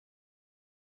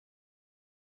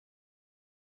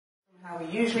How we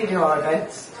usually do our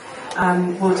events.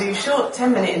 We'll do short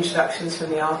 10-minute introductions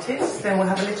from the artists, then we'll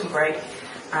have a little break,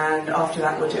 and after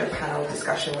that we'll do a panel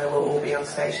discussion where we'll all be on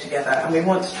stage together. And we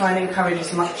want to try and encourage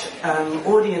as much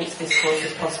audience discourse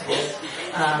as possible.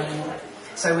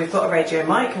 So we've got a radio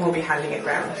mic and we'll be handing it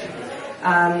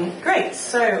round. Great,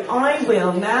 so I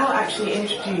will now actually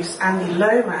introduce Andy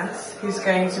Lomas, who's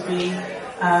going to be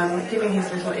giving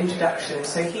his little introduction.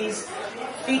 So he's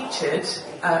featured,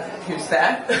 who's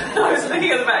there? I was looking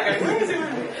at the back going, where is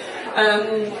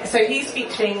it? So he's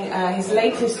featuring his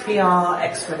latest VR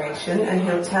exploration, and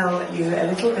he'll tell you a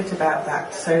little bit about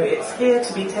that. So it's here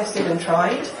to be tested and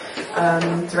tried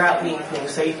throughout the evening,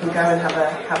 so you can go and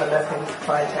have a look and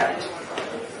try it out.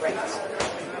 Great.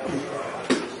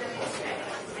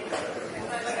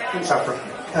 Thanks, Afra.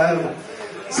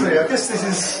 So I guess this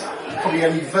is probably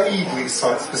only vaguely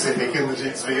site-specific in that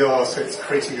it's VR, so it's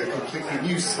creating a completely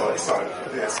new site.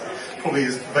 But yes, probably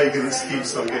as vague an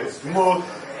excuse I'll get. It's more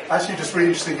actually just really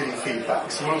interesting getting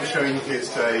feedback. So what I'm showing you here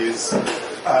today is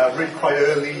really quite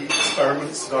early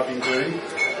experiments that I've been doing,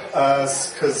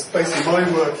 because basically my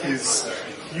work is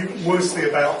mostly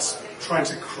about trying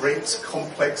to create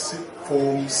complex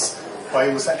forms by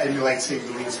almost emulating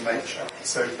the rules of nature.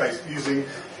 So basically using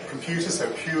computer, so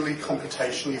purely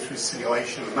computationally through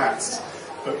simulation and maths,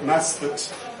 but maths that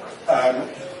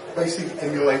basically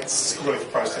emulates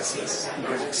growth processes and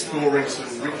goes exploring sort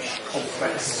of rich,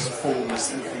 complex forms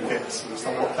that you can get,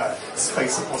 sort of what that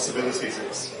space of possibilities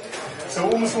is. So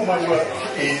almost all my work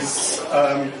is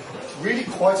really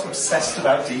quite obsessed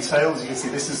about detail. As you can see,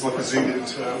 this is like a zoom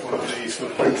into one of the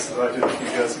sort of prints that I did a few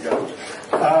years ago.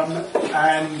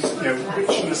 And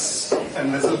richness,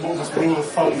 and there's a almost rule of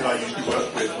thumb that I usually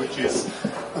work with, which is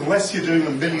unless you're doing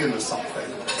a million of something,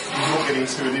 you're not getting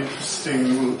to an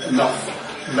interesting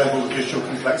enough level of visual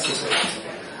complexity.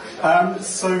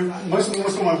 So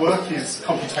almost all my work is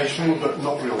computational, but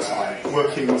not real time.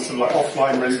 Working sort of like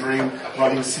offline rendering,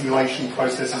 running simulation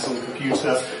processes on the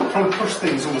computer, trying to push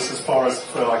things almost as far as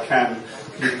I can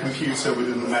with the computer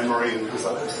within the memory and the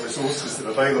resources that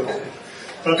are available.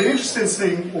 But I've been interested in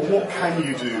seeing, well, what can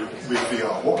you do with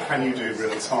VR? What can you do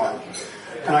real time?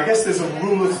 And I guess there's a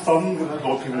rule of thumb that a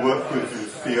lot of people work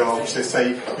with VR, which they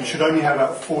say you should only have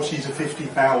about 40 to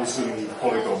 50,000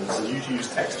 polygons, and you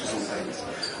use textures on things.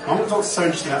 I'm not so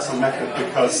interested in that sort of method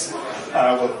because,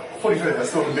 40 to 50,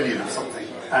 that's not a million or something.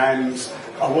 And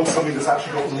I want something that's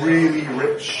actually got really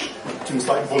rich things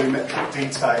like volumetric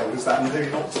detail, and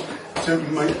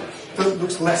maybe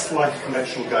looks less like a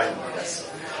conventional game, I guess.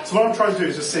 So what I'm trying to do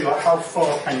is just see how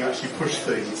far can you actually push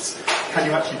things? Can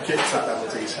you actually get to that level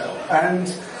of detail? And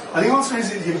the answer is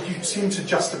that you seem to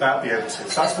just about be able to.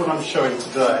 So that's what I'm showing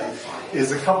today,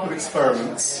 is a couple of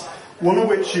experiments, one of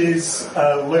which is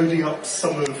loading up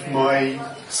some of my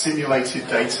simulated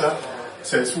data.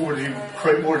 So it's already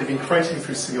been creating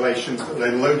through simulations, but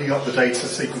then loading up the data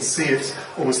so you can see it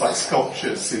almost like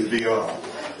sculptures in VR.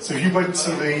 So if you went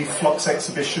to the Flux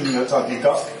exhibition that I did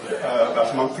up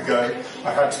about a month ago,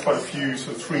 I had quite a few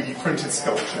sort of 3D printed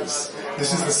sculptures.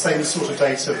 This is the same sort of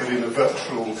data but in a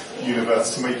virtual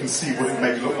universe, and where you can see what it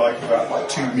maybe look like about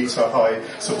 2 meter high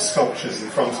sort of sculptures in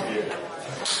front of you.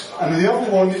 And the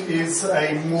other one is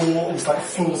a more almost like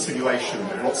full simulation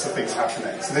with lots of things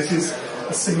happening. So this is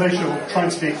a simulation of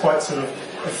trying to be quite sort of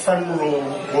ephemeral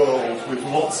world with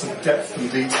lots of depth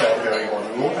and detail going on,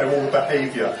 and all the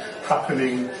behaviour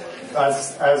happening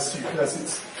as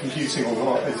it's computing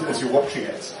or as you're watching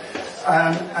it.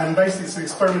 And basically it's an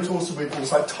experiment also with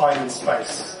things like time and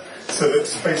space. So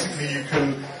that basically you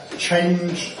can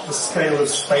change the scale of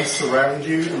space around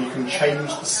you, and you can change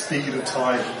the speed of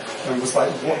time, and it was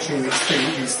like watching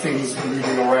these things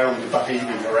moving around,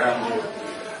 behaving around you.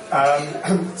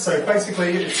 So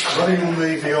basically it's running on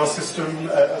the VR system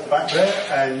at the back there,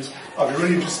 and I'd be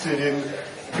really interested in,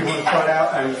 if you want to try it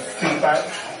out, and feedback,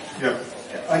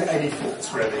 any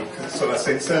thoughts really. So I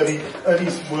say it's early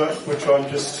work, which I'm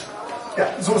just,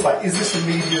 it's almost like, is this a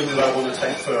medium that I want to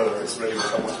take further? It's really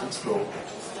what I want to explore.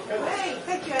 Great,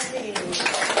 thank you, Anthony.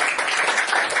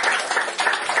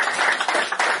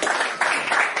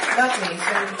 Lovely,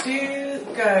 so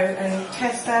do go and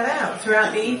test that out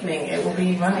throughout the evening. It will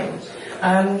be running.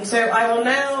 So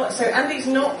Andy's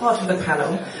not part of the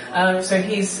panel, so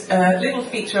he's a little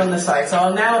feature on the side. So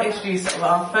I'll now introduce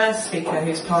our first speaker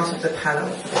who's part of the panel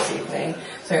for this evening.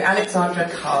 So Alexandra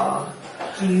Carr,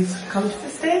 please come to the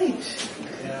stage.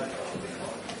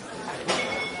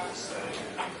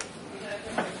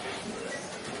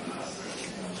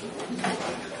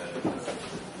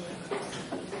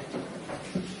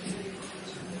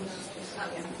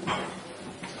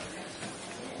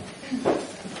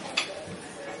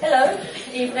 Hello,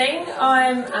 evening.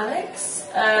 I'm Alex,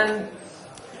 and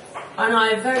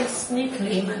I very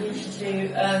sneakily managed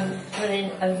to put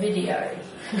in a video.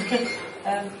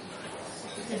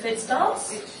 If it starts.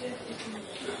 Here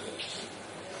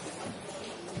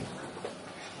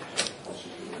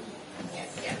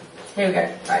we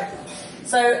go. Right.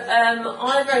 So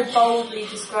I very boldly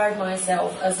describe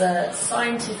myself as a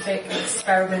scientific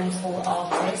experimental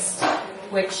artist,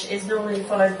 which is normally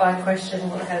followed by a question,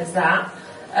 what the hell is that?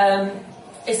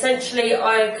 Essentially,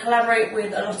 I collaborate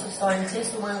with a lot of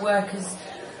scientists, and my work is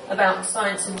about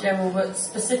science in general, but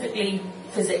specifically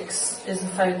physics is the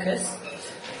focus.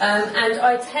 And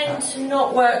I tend to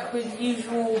not work with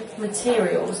usual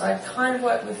materials. I kind of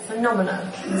work with phenomena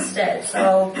instead.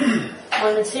 So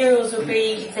my materials will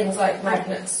be things like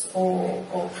magnets or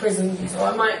prisms, or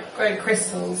I might grow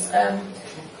crystals.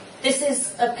 This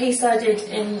is a piece I did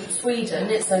in Sweden.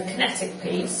 It's a kinetic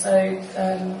piece, so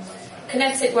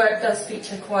kinetic work does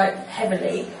feature quite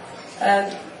heavily.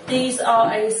 These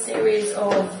are a series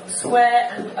of square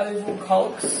and oval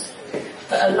cogs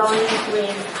that are lined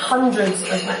with hundreds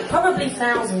of magnets, probably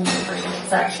thousands of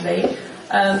magnets actually,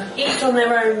 each on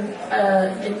their own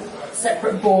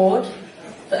separate board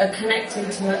that are connected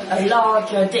to a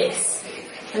larger disc.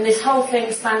 And this whole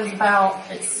thing spans about,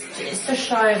 it's just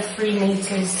shy of 3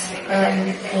 meters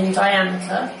in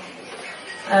diameter.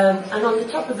 And on the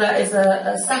top of that is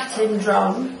a satin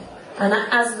drum, and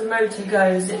as the motor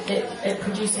goes, it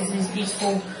produces these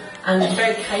beautiful and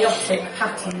very chaotic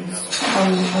patterns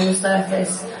on the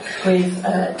surface with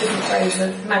different grades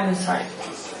of magnetite.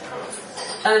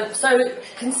 So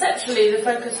conceptually, the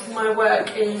focus of my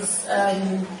work is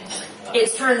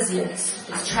it's transient,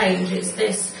 it's change, it's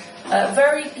this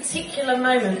very particular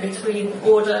moment between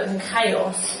order and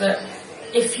chaos that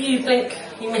if you blink,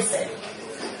 you miss it.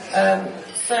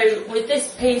 So with this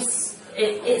piece,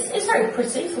 it's very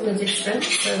pretty from a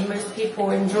distance, and most people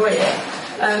enjoy it.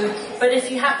 But if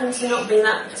you happen to not be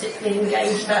that particularly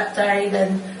engaged that day,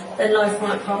 then life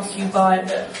might pass you by a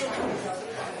bit.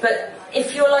 But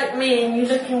if you're like me and you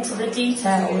look into the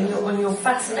detail and you're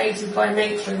fascinated by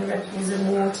nature and ripples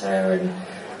in water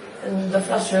and the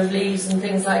flutter of leaves and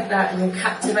things like that, and you're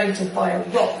captivated by a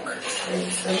rock, for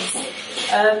instance,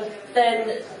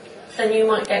 then you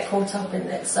might get caught up in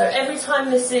this. So every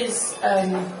time this is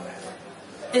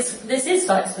this is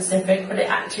site specific, but it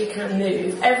actually can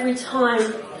move. Every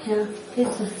time,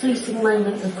 here's a fleeting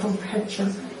moment of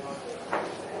comprehension,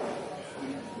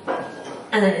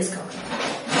 and then it's gone.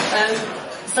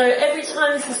 So every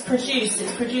time this is produced,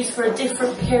 it's produced for a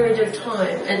different period of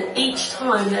time, and each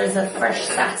time there's a fresh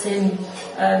satin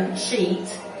sheet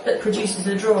that produces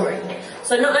a drawing.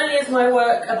 So not only is my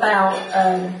work about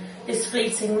this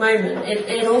fleeting moment,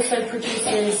 it also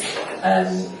produces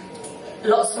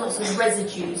lots and lots of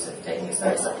residues of things. So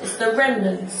it's the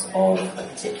remnants of a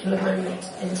particular moment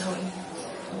in time.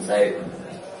 So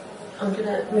I'm going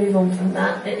to move on from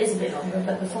that. It is a bit longer,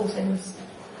 but the full thing's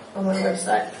on my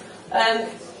website. And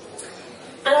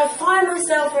I find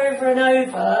myself over and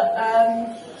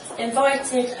over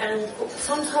invited and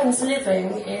sometimes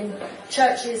living in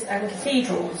churches and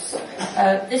cathedrals.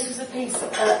 This was a piece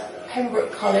at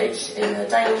Pembroke College in the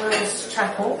Dale Mills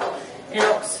Chapel in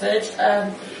Oxford.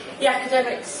 The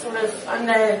academics sort of, I'm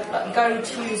their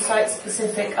go-to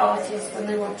site-specific artist when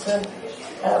they want to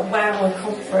wow a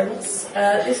conference.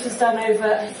 This was done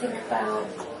over, I think, about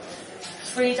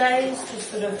 3 days,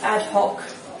 just sort of ad hoc,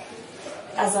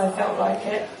 as I felt like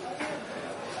it.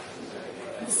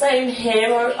 The same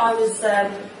here, I was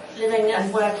living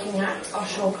and working at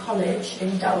Ushaw College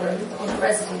in Durham on a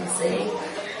residency,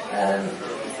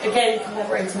 again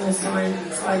collaborating with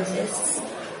scientists.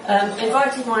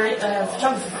 Invited my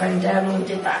photographer friend down, and we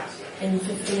did that in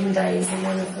 15 days in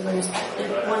one of the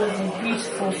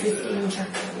beautiful 15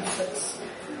 chapels that's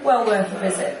well worth a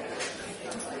visit.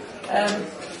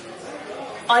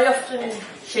 I often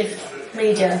shift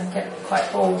media, get quite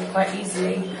bored quite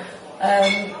easily,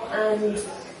 and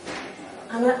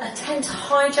I tend to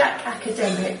hijack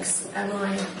academics, and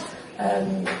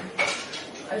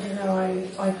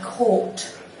I court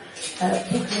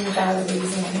people in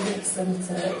galleries and convince them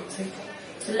to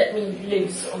let me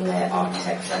loose on their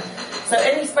architecture. So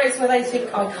any space where they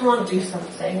think I can't do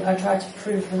something, I try to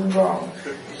prove them wrong.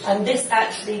 And this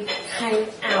actually came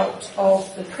out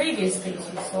of the previous piece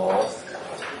you saw,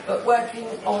 but working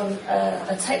on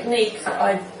a technique that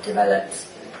I developed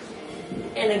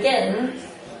in, again,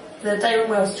 the Damon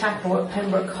Wells Chapel at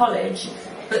Pembroke College,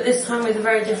 but this time with a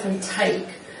very different take.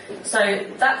 So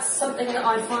that's something that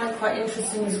I find quite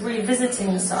interesting, is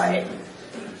revisiting the site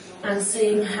and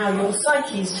seeing how your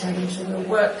psyche's changed and your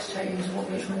work's changed and what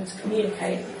you're trying to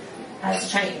communicate.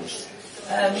 has changed.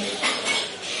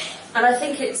 And I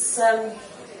think it's a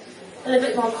little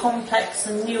bit more complex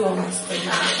and nuanced than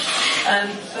that.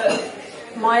 But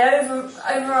my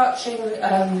overarching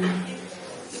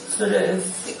sort of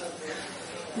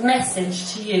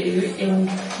message to you in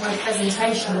my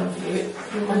presentation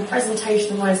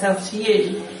of myself to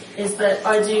you is that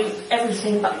I do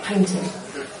everything but painting.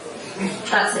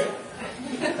 That's it.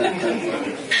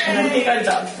 And I think I'm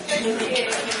done.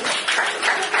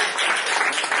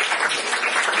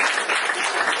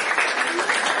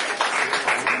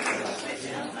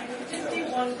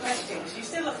 One question, because you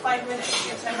still got 5 minutes.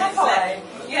 You have 10 minutes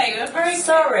left. Yeah, you were very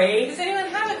sorry. Quick. Does anyone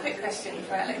have a quick question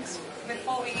for Alex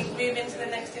before we move into the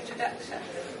next introduction?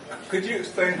 Could you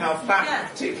explain how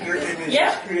that particular image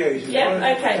is created?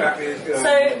 Yeah, okay.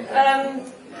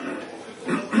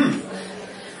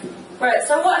 Right,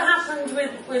 so what happened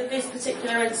with this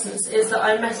particular instance is that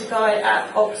I met a guy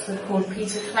at Oxford called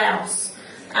Peter Klaus,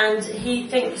 and he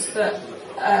thinks that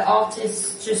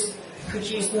artists just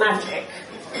produce magic.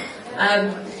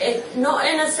 Not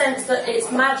in a sense that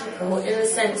it's magical, in a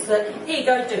sense that, here you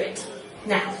go, do it,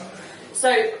 now.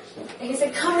 So he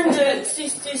said, come and do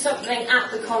something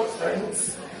at the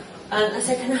conference. And I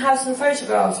said, can I have some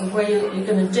photographs of where you're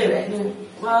going to do it? And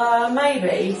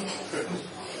maybe.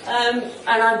 And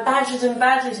I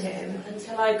badgered him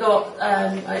until I got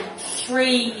like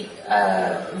 3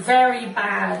 very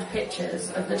bad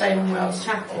pictures of the Damon Wells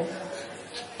Chapel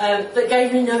that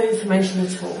gave me no information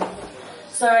at all.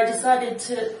 So I decided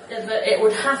that it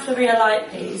would have to be a light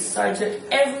piece. So I took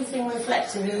everything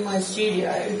reflective in my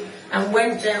studio and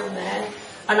went down there,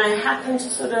 and I happened to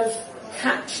sort of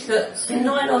catch that some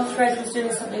nylon thread was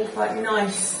doing something quite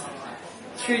nice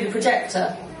through the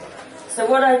projector. So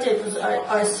what I did was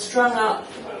I strung up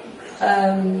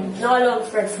nylon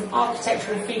thread from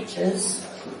architectural features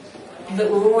that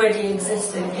were already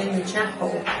existing in the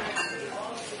chapel.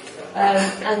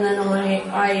 And then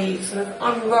I sort of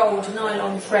unrolled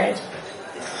nylon thread,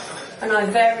 and I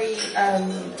very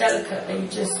delicately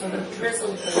just sort of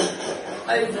drizzled them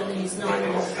over these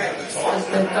nylon threads as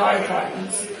the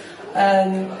guidelines.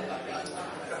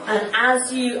 And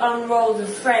as you unroll the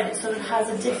thread, it sort of has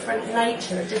a different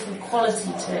nature, a different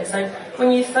quality to it. So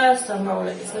when you first unroll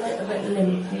it, it's a little bit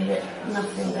limp and a bit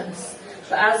nothingness.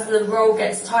 But as the roll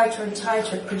gets tighter and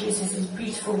tighter, it produces these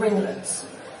beautiful ringlets.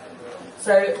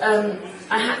 So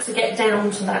I had to get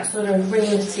down to that sort of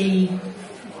ringlety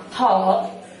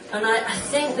part, and I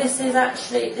think this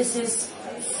is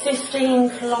 15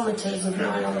 kilometres of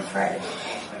nylon thread,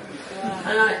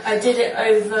 and I did it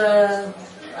over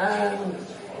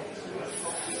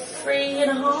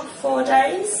 3.5, 4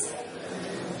 days,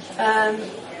 and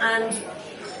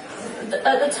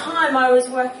at the time I was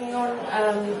working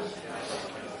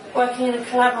in a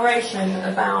collaboration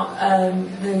about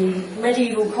the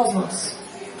medieval cosmos,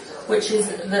 which is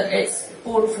that it's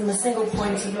born from a single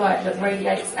point of light that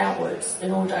radiates outwards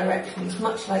in all directions,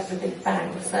 much like the Big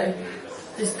Bang. So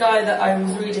this guy that I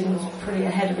was reading was pretty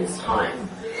ahead of his time.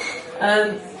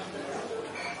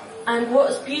 And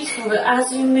what's beautiful that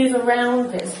as you move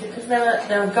around this, because there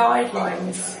are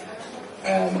guidelines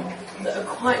that are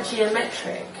quite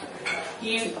geometric,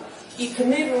 you can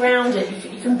move around it.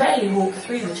 You can barely walk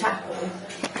through the chapel,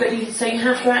 but so you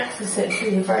have to access it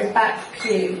through the very back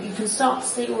pew. You can start to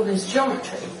see all this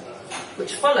geometry,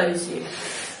 which follows you.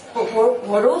 But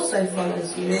what also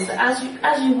follows you is that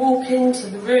as you walk into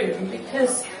the room,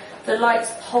 because the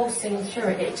light's pulsing through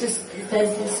it,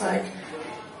 there's this like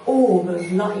orb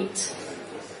of light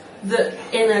that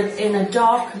in a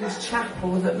darkened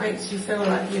chapel that makes you feel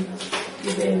like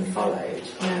you're being followed.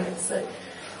 You know,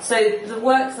 so the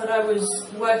work that I was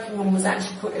working on was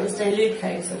actually called, it was De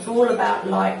Luce, so it's all about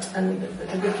light and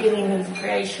the beginning of the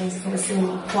creation from a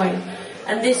single point.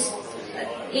 And this,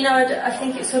 you know, I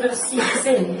think it sort of seeps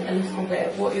in a little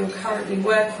bit what you're currently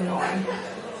working on.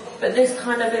 But this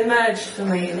kind of emerged for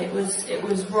me, and it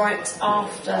was right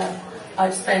after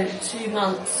I'd spent 2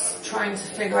 months trying to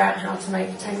figure out how to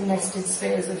make 10 nested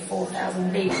spheres of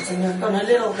 4,000 beads, and I'd gone a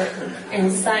little bit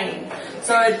insane.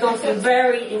 So I'd gone from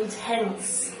very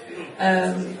intense,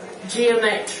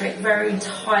 geometric, very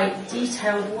tight,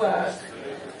 detailed work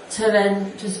to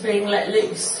then just being let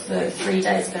loose for 3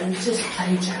 days going, just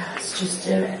play jazz, just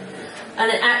do it.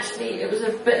 And it was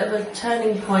a bit of a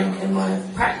turning point in my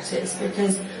practice,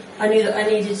 because I knew that I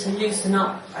needed to loosen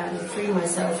up and free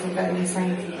myself from going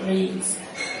insane for the reads.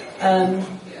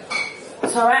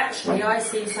 So actually I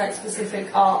see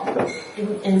site-specific art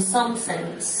in some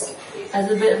sense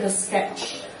as a bit of a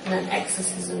sketch and an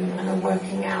exorcism and a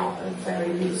working out of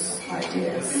very loose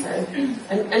ideas. So,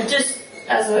 and just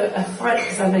as a friend,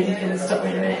 because I know you're going to stop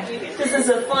me in a minute, just as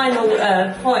a final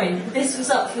point, this was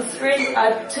up for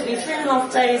it took me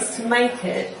 3.5 days to make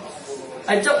it.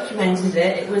 I documented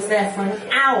it, it was there for an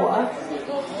hour.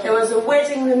 There was a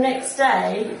wedding the next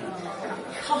day.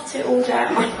 Cut it all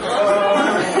down.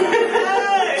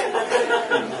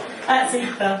 That's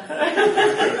Ether.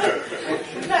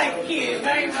 Thank you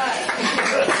very much.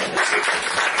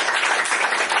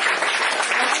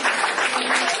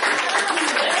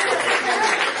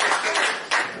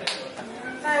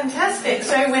 Fantastic.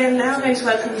 So we're now going to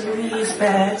welcome Louise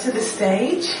Beer to the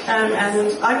stage. And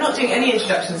I'm not doing any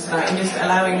introductions tonight, I'm just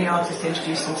allowing the artists to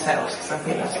introduce themselves, because I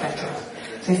think that's better.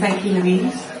 So thank you,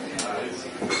 Louise.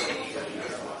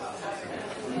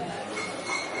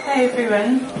 Hi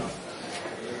everyone.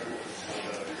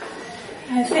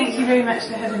 Thank you very much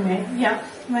for having me. Yeah,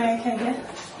 am I okay here?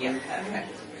 Yeah, perfect.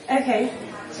 Okay.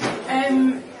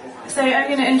 So I'm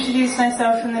going to introduce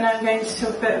myself and then I'm going to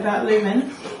talk a bit about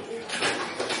Lumen,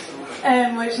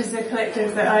 which is a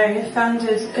collective that I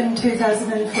founded in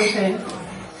 2014.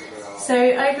 So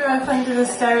I grew up under the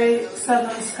starry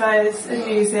southern skies in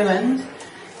New Zealand,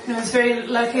 and I was very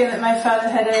lucky that my father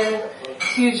had a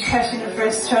huge passion for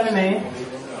astronomy.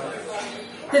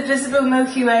 The visible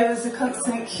Milky Way was a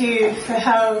constant cue for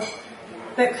how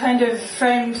that kind of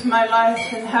framed my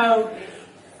life and how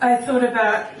I thought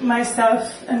about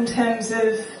myself in terms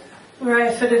of where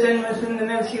I fitted in within the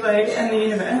Milky Way and the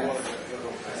universe.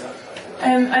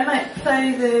 I might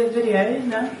play the video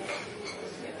now.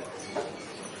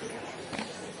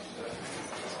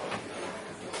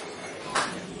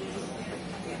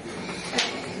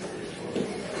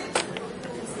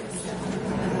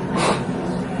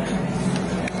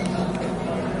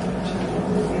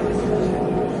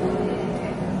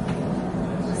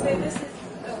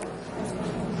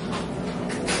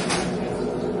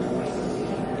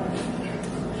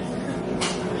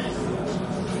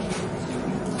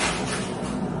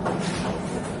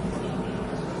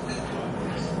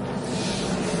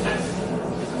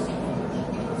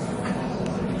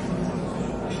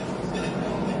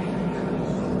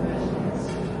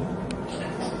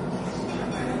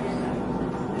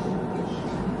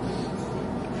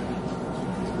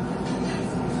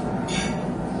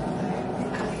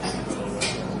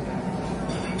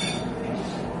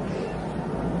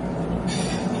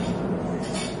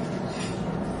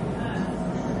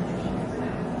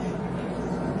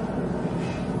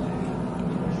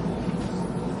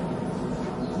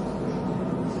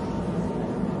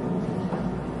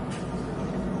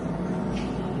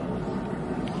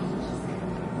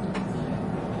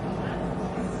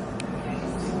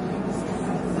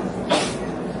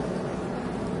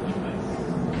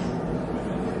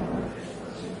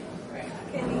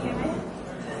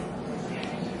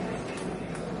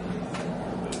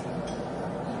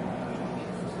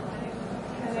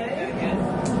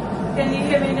 Can you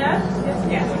hear me now?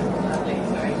 Yeah. Lovely,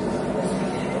 sorry.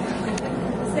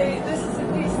 So this is a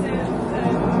piece of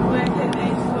work I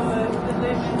made for the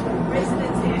Lumen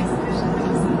residency exhibition that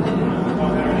was in the...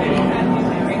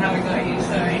 Mary, how we got you,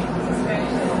 sorry.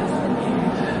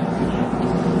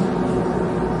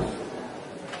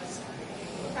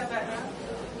 How about now?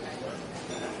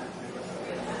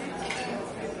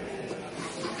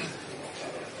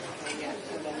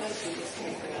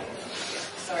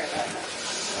 Sorry about that.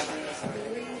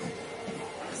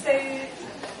 So,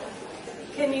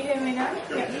 can you hear me now?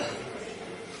 Yeah.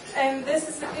 This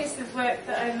is a piece of work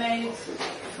that I made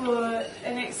for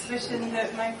an exhibition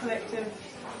that my collective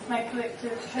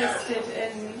hosted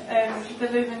in the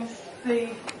Lumen,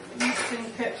 the Eastern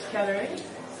Crypt Gallery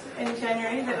in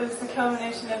January. That was the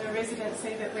culmination of a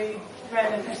residency that we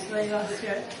ran in Italy last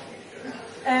year.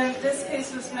 This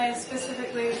piece was made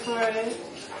specifically for an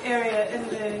area in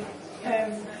the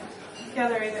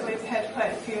gallery that we've had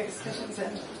quite a few exhibitions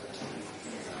in.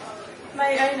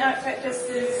 My own art practice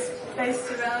is based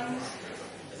around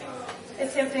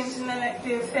attempting to mimic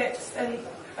the effects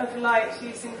of light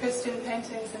using Christian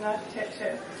paintings and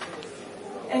architecture,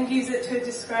 and use it to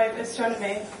describe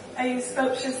astronomy. I use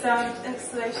sculpture, sound,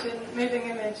 installation, moving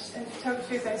image, and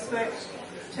photography-based work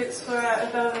to explore our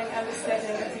evolving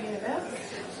understanding of the universe.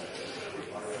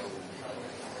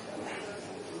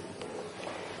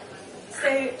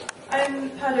 So, I'm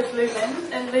part of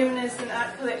Lumen, and Lumen is an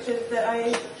art collective that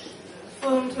I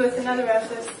formed with another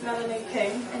artist, Melanie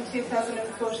King, in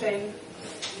 2014.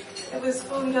 It was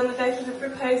formed on the back of a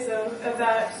proposal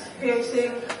about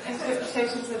creating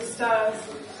interpretations of stars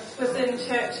within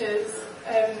churches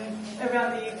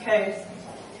around the UK.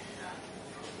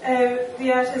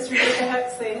 The artist Rebecca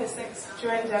Huxley has since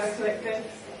joined our collective.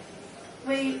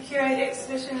 We curate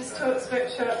exhibitions, talks,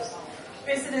 workshops,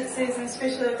 residencies and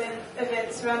special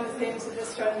events around the themes of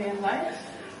astronomy and light.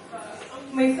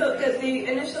 We thought that the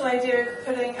initial idea of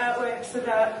putting artworks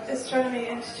about astronomy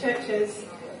into churches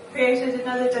created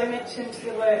another dimension to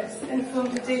the works and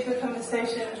formed a deeper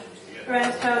conversation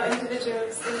around how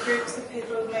individuals and groups of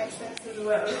people make sense of the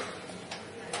world.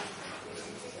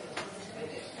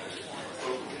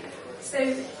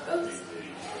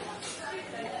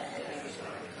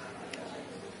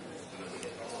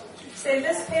 So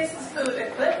this piece is called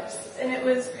Eclipse, and it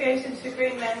was created for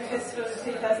Green Man Festival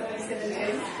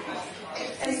 2017.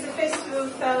 As the festival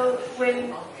fell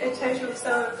when a total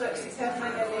solar eclipse was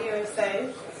happening in the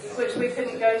USA, which we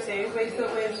couldn't go to, we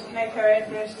thought we'd make our own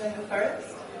version in the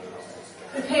forest.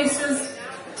 The piece was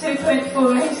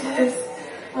 2.4 metres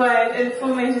wide and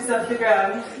 4 metres off the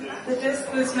ground. The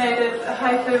disc was made of a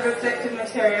hyper-reflective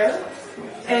material,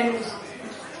 and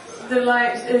the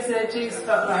light is a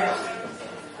G-spotlight.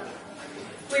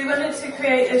 We wanted to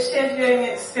create a shared viewing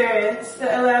experience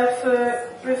that allowed for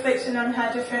reflection on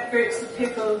how different groups of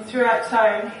people throughout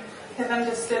time have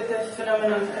understood the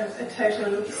phenomenon of a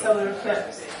total solar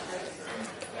eclipse.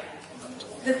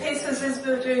 The piece was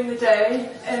visible during the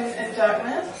day and in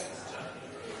darkness.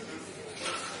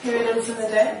 Here it is in the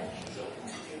day.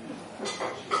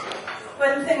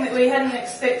 One thing that we hadn't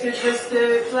expected was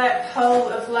the black hole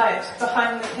of light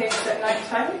behind the piece at night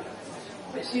time,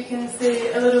 which you can see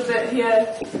a little bit here.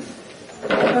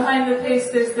 Behind the piece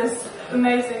there's this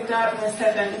amazing darkness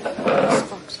heaven.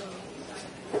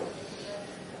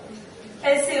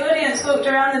 As the audience walked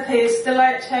around the piece, the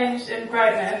light changed in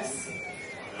brightness.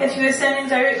 If you were standing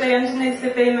directly underneath the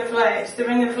beam of light, the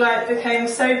ring of light became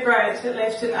so bright it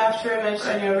left an after image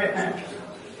on your retina.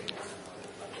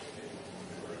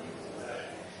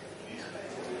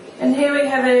 And here we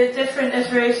have a different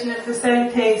iteration of the same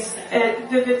piece at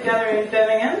Vivid Gallery in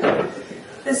Birmingham.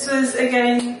 This was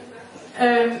again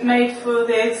made for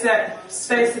the exact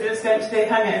space that it was going to be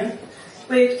hung in.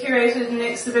 We had curated an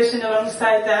exhibition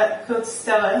alongside that called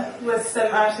Stella with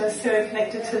some artists who are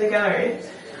connected to the gallery.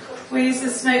 We used a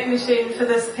smoke machine for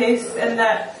this piece, and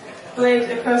that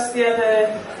bled across the other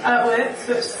artworks,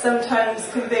 which sometimes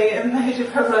can be a major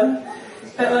problem.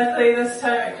 But luckily this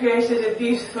time it created a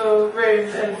beautiful room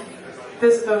of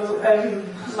visible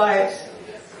light.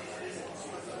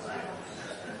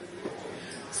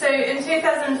 So in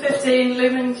 2015,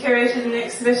 Lumen curated an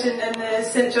exhibition in the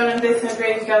St John and Bethnal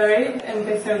Green Gallery in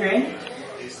Bethnal Green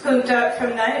called Dark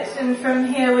from Night, and from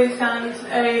here we found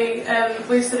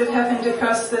we sort of happened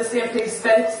across this empty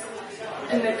space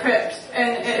in the crypt,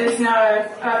 and it is now our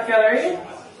art gallery.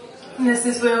 And this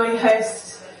is where we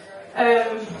host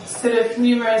sort of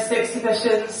numerous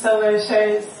exhibitions, solo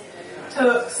shows,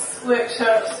 talks,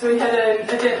 workshops. We had an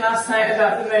event last night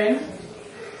about the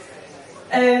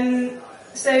moon.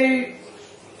 So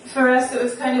for us it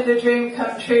was kind of a dream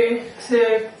come true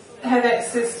to have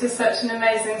access to such an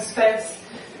amazing space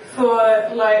for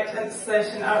light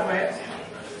installation artwork.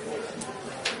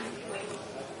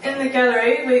 In the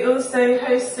gallery we also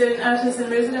host an artist in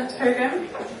residence program,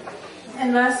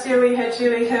 and last year we had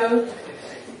Julie Hill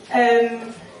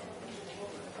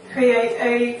create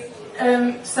a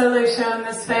solo show in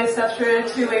this space after a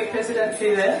 2-week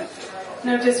residency there.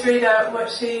 And I'll just read out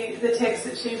the text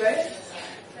that she wrote.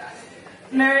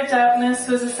 Mirror Darkness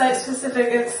was a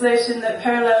site-specific installation that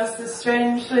parallels the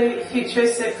strangely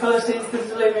futuristic qualities of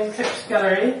the Lumen Crypt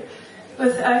Gallery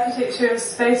with the architecture of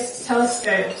spaced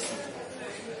telescopes.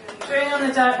 Drawing on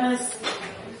the darkness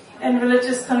and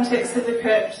religious context of the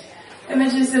crypt,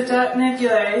 images of dark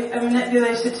nebulae are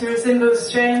manipulated to resemble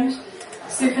strange,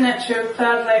 supernatural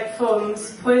cloud-like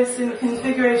forms poised in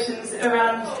configurations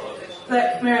around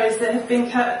black mirrors that have been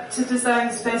cut to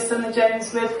designs based on the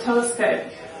James Webb telescope.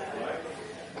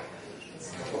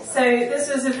 So this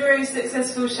was a very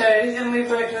successful show, and we've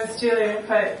worked with Julia in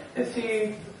quite a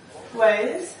few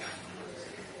ways.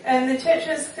 And the church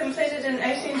was completed in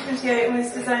 1828 and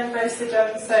was designed by Sir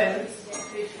John Soames.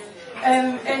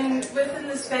 And within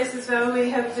the space as well, we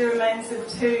have the remains of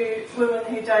 2 women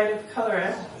who died of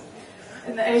cholera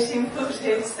in the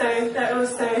 1840s. So that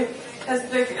also has a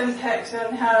big impact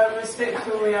on how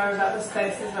respectful we are about the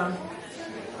space as well.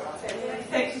 So,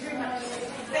 thank you very much.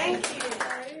 Thank you.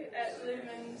 At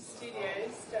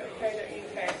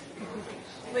lumenstudios.co.uk.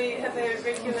 We have a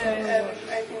regular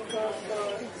open call for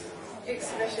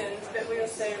exhibitions, but we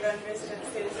also run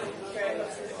residencies and create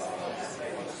lots of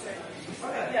exhibitions. So,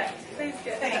 yeah, please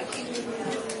get thank you.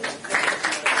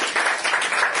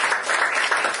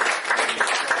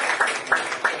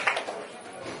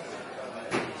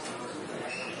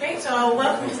 Great, so I'll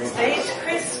welcome to the stage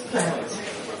Chris Plant.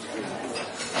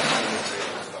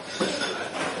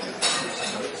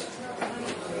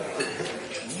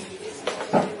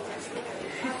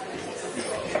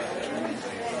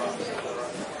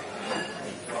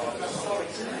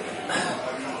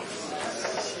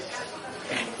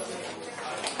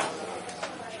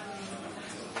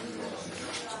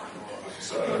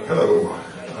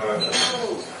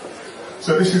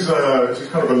 So this is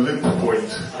kind of a limp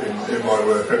point in my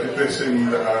work. I did this in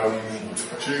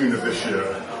June of this year,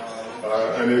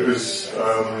 and it was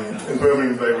in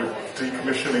Birmingham. They were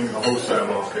decommissioning the wholesale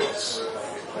markets,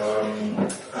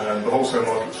 and the wholesale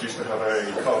markets used to have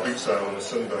a car boot sale on a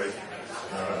Sunday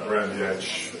around the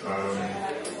edge, and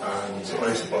I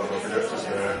used to buy my projectors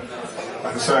there.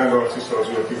 And the sound artist I was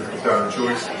working with was Dan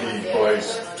Joyce. He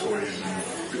buys toys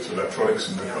and bits of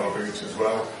electronics in the car boots as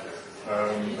well.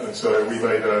 And so we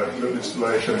made a little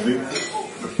installation.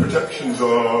 The projections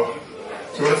are...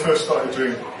 So when I first started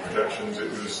doing projections,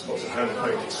 it was lots of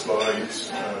hand-painted slides,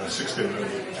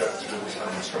 16mm projectors,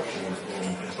 hand instruction on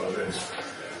film, things like this.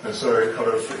 And so it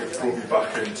brought me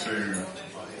back into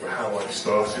how I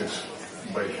started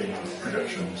making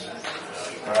projections.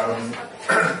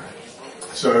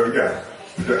 So yeah,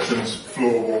 projections,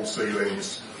 floor, wall,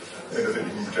 ceilings, anything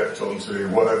you can project onto,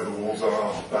 whatever the walls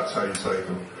are, that's how you take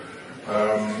them.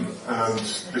 And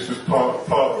this was part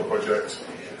of the project.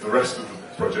 The rest of the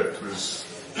project was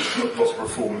lots of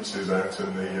performances out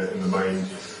in the main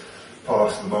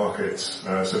part of the market.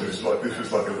 So this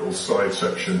was like a little side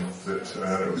section that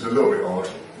it was a little bit odd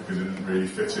because it didn't really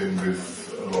fit in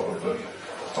with a lot of the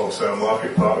wholesale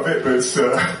market part of it, but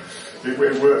it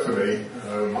worked for me.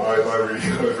 I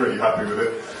was really happy with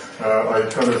it. I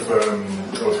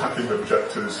was hacking the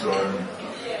projectors.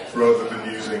 Rather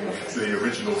than using the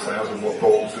original 1000-watt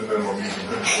bulbs in them, I'm using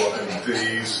 100-watt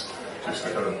LEDs just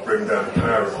to kind of bring down the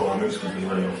power requirements, because we can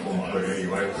run off one plug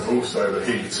anyway, but also the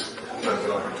heat meant that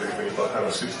I could do things like have a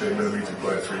 16mm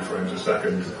play at 3 frames a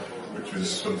second, which was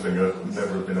something I'd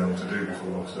never been able to do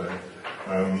before. So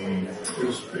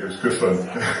it was good fun,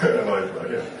 and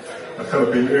I've kind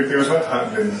of been. It was meant to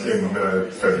happen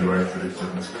in February, but it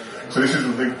didn't. So this is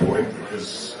a big point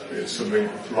because it's something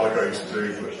like I used to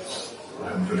do, but I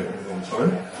haven't done it in a long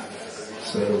time.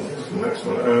 So what's the next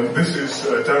one? This is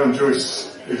Darren Joyce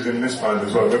is in this band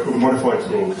as well. They're called the Modified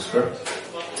Tour Orchestra,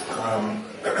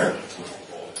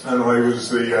 and I was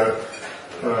the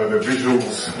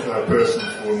visuals person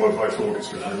for the Modified Tour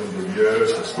Orchestra for a number of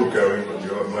years. They're still going, but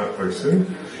you'll have them out very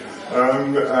soon.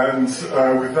 And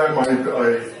with them,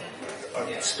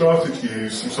 I started to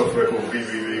use some software called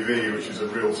VVVV, which is a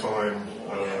real-time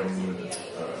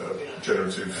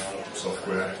generative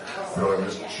software that I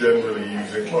was generally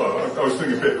using. Well, I was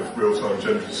doing a bit of real-time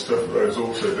generative stuff, but I was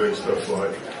also doing stuff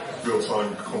like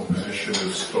real-time composition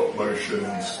of stop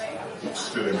motions,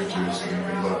 still images and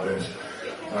things like this.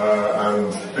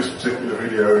 And this particular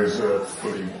video is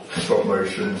fully stop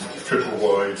motion, triple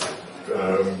wide,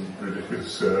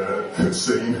 ridiculous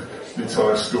scene, the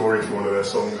entire story for one of their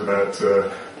songs about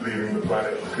leaving the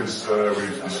planet because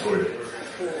we've destroyed it.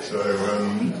 So,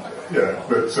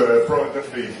 but Brian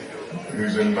Duffy,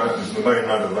 who's in that, is the main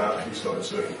man of that. He started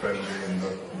circuit bending in the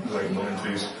late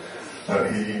 90s.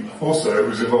 He also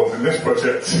was involved in this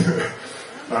project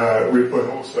with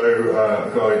also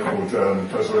a guy called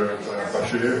Fazlur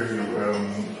Bashir,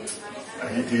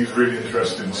 who he's really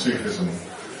interested in Sufism.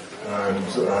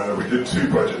 And we did 2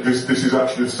 projects. This is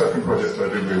actually the second project I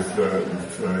did with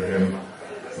him.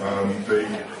 The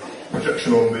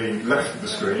projection on the left of the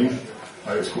screen,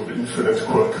 it's called Infinite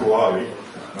Koali,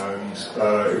 and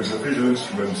it was a visual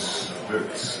instrument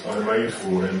that I made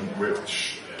for him,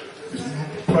 which is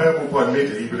playable by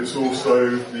MIDI, but it's also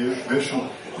the initial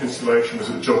installation was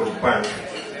at Joggle Bank,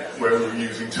 where we were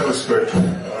using telescope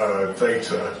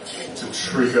data to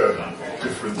trigger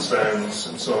different sounds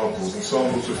and samples. And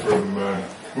samples are from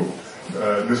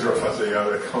Nusrat Fateh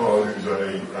Ali Khan, who's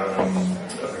a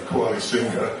Qawwali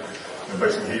singer, and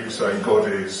basically he was saying God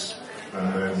is,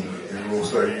 and then we were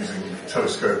also using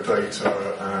telescope data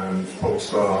and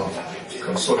pulsar,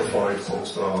 consolidated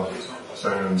pulsar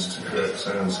sounds to create a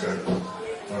soundscape.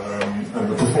 And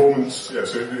the performance, so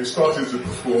it started as a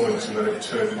performance and then it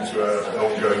turned into an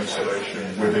ongoing installation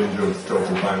within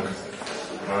Joggle Bank.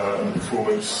 And the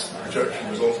performance projection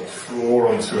was on the floor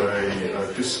onto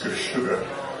a disc of sugar,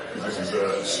 because this is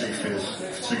a Sufi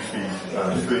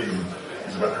theme.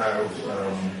 It's about how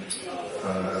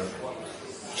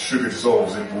sugar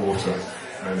dissolves in water,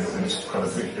 and it's kind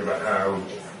of thinking about how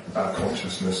our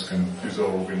consciousness can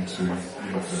dissolve into the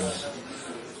universe.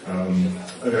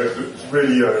 It's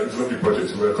really it was a lovely project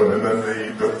to work on. And then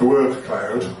the word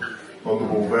cloud on the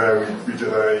wall there, we did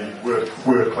a word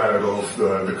cloud of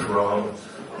the Quran,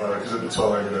 because at the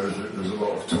time there was a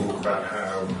lot of talk about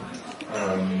how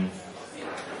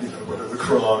whether the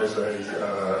Quran is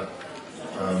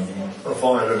a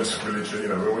violent religion,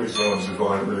 Islam is a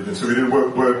violent religion. So we did a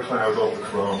word cloud of the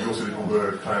Quran. We also did a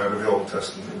word cloud of the Old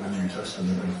Testament and the New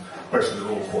Testament. And basically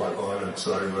they're all quite violent,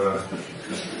 so,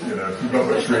 not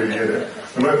much really in it.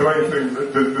 And the main thing,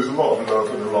 there's a lot of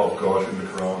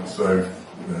So,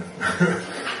 you know.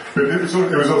 But it was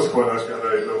also quite nice to get a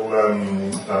little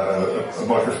a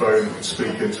microphone you could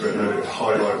speak into it, and then it would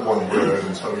highlight one word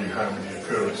and tell you how many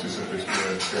occurrences of this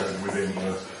word going within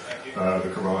the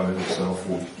Quran in itself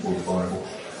or the Bible.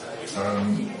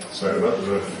 So that was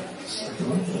a second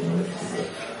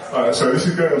one. So this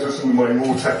is going on to some of my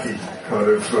more techie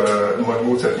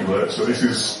work. So this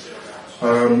is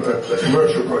a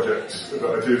commercial project that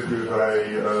I did with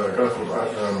a guy called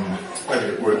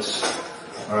Elliot Woods.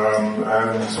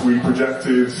 And we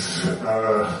projected, so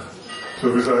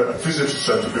there was a visitor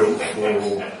centre built for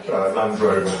Land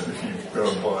Rover. If you go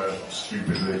and buy a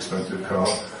stupidly expensive car,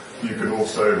 you can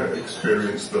also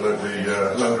experience the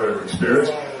Land Rover experience.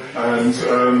 And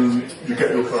you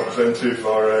get your car presented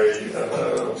via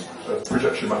a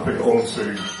projection mapping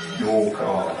onto your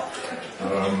car.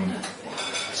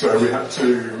 So we had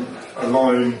to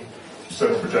align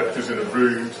 7 projectors in a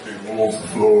room to do the walls, the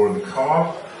floor and the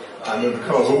car. And then the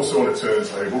car's also on a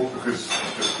turntable because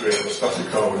just doing a static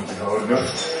car wouldn't be hard enough.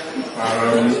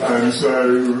 And so,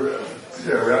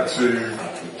 yeah, we had to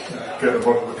get the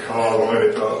bottom of the car, line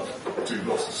it up, do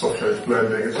lots of soft edge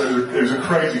blending. And so it was a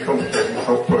crazy complicated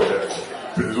project,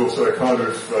 but it was also kind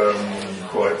of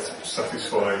quite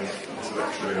satisfying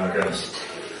intellectually, I guess,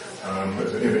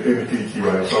 in a geeky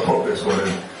way. So I popped this one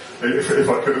in. If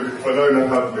I don't know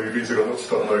how to movies, I've got lots of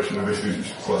stop motion and this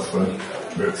is quite fun.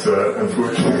 But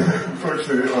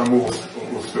unfortunately I'm all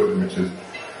still images.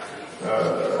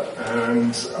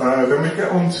 And then we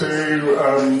get on to,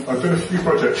 I've done a few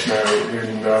projects now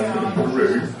in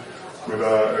Peru with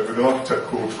an architect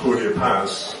called Claudia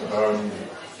Paz.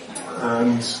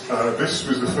 And this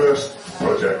was the first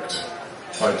project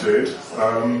I did.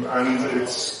 And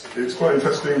it's quite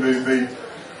interesting.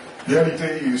 The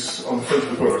LEDs on the front of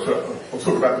the building, so I'll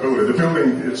talk about the building. The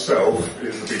building itself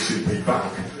is the BCP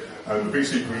Bank, and the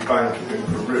BCP Bank in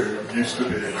Peru used to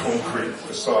be a concrete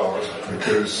facade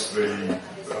because there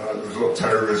was a lot of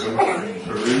terrorism in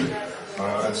Peru,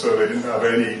 and so they didn't have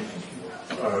any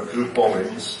good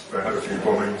bombings. They had a few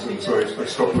bombings, and so they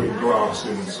stopped putting glass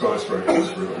in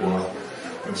skyscrapers for a little while.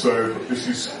 And so this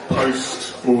is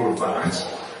post all of that.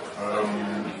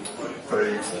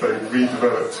 They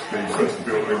redeveloped the front of the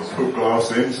building, put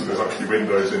glass in, so there's actually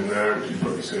windows in there, which you've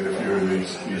probably seen a few of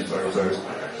these photos.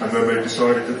 And then they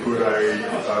decided to put a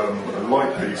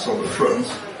light piece on the front.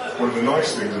 One of the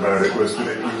nice things about it was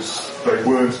that they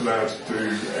weren't allowed to do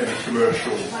any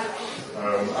commercial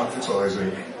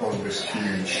advertising on this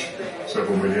huge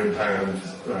several £1 million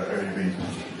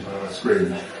LED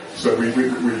screen. So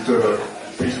we've done a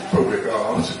piece of public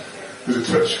art. There's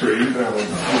a touch screen down on the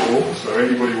floor, so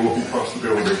anybody walking past the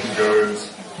building can go and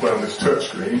play on this touch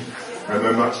screen, and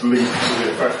then that's linked to the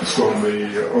effects on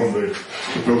the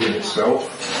building itself.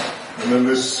 And then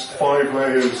there's 5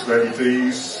 layers of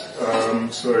LEDs,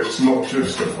 so it's not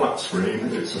just a flat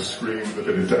screen, it's a screen with a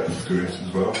bit of depth to it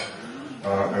as well.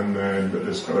 And then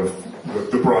there's kind of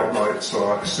the bright lights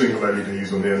are single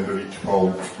LEDs on the end of each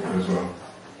pole as well.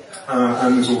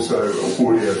 And there's also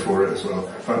audio for it as well.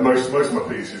 Most of my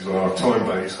pieces are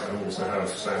time-based and also have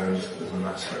sound as an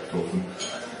aspect of them,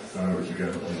 which again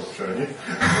I'm not showing you.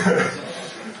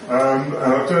 And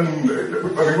I've done, I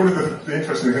mean, one of the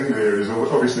interesting things here is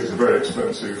obviously it's a very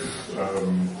expensive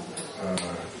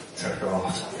tech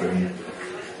art thing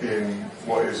in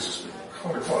what is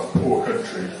kind of quite a poor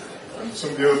country. And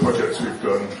some of the other projects we've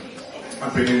done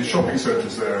have been in shopping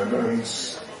centres there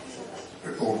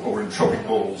or in shopping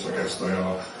malls, I guess they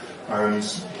are. And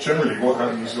generally what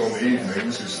happens on the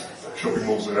evenings is shopping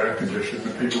malls are air conditioned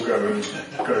and people go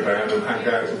down and hang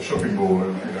out in the shopping mall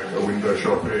and go window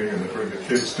shopping and bring the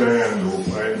kids down or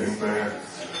playing in there.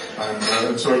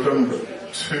 And so I've done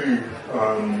 2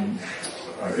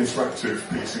 interactive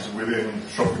pieces within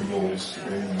shopping malls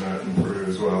in Peru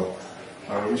as well.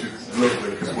 Which is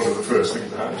lovely because one of the first things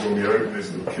that happens when we open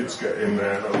is that the kids get in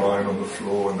there, they're lying on the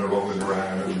floor and they're rolling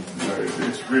around, and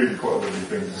it's really quite a lovely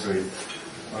thing to see.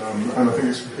 And I think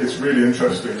it's really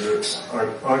interesting that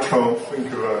I can't think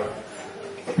of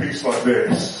a piece like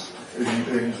this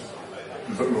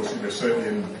certainly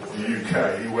in the UK,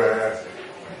 where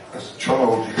as a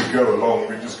child you could go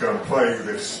along and just go and play with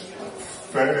this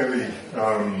fairly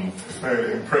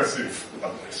impressive,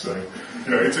 I'd say.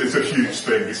 It's a huge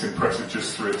thing. It's impressive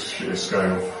just through its sheer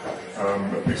scale.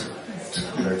 A piece of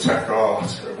tech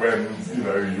art when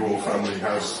your family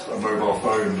has a mobile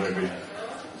phone, maybe.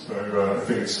 So I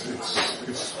think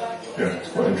it's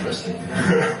quite interesting.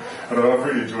 And I've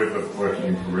really enjoyed working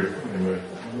in Peru. Anyway.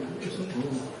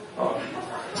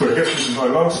 So I guess this is my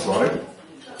last slide.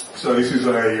 So this is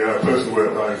a personal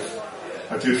work that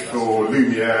I did for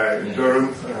Lumiere in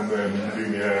Durham, and then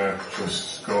Lumiere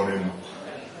just gone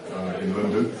in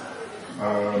London.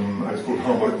 And it's called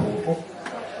Harmonic Portal.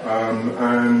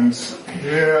 And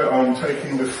here I'm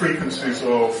taking the frequencies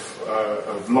of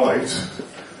light,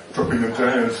 dropping them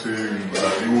down to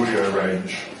the audio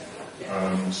range.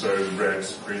 So red,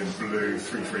 green, blue,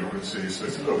 3 frequencies, so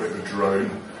it's a little bit of a drone.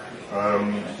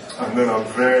 And then I'm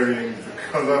varying the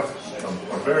colour,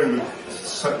 I'm varying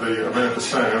the amount of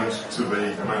sound to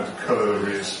the amount of colour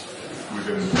there is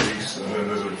within the piece, and then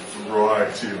there's a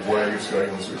variety of waves going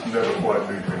on, so it's never quite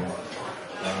looping.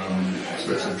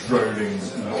 So it's a droning,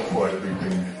 not quite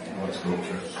looping light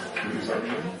sculpture. Is that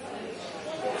you?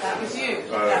 That was you.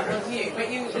 That was you. But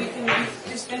you can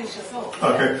just finish your thought.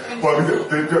 Okay. Well, I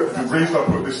mean, the reason I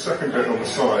put this second bit on the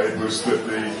side was that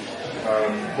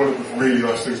one of the really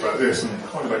nice things about this, and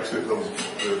kind of makes it the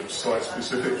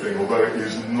site-specific thing, although it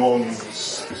is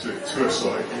non-specific to a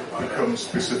site, it becomes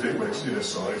specific when it's in a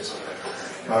site,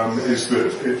 is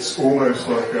that it's almost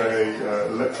like a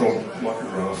electron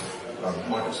micrograph.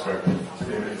 Microscope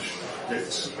image.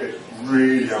 It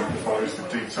really amplifies the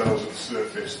details of the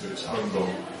surface that it's hung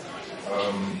on.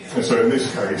 And so in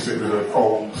this case, it was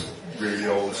an really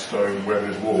old stone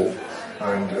weathered wall,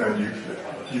 and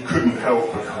you couldn't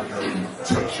help but kind of go and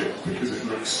touch it because it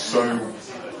looks so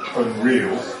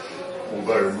unreal,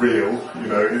 although real. You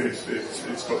know,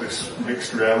 it's got this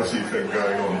mixed reality thing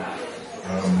going on.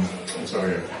 And so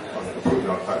yeah, I put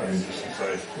that in just to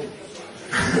say.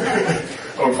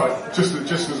 Oh, in fact, just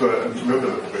as another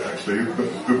little bit actually,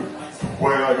 the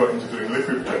way I got into doing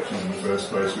liquid projections in the first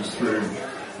place was through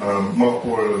Mark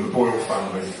Boyle and the Boyle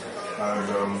family,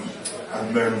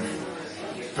 and then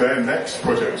their next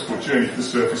project was called Journey to the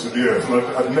Surface of the Earth, and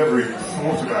I'd never even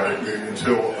thought about it really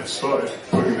until I started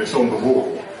putting this on the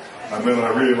wall, and then I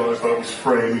realised I was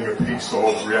framing a piece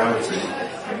of reality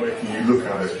and making you look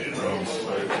at it.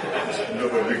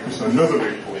 So another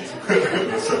big point,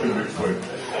 the second big point.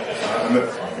 And I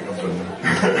think I'm done now.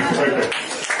 Okay.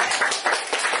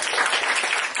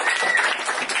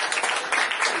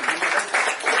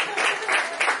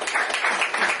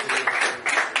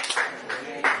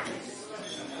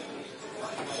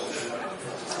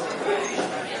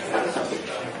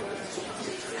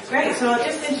 Great, so I'll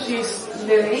just introduce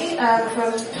Louis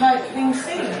from typethingc,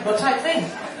 or typething.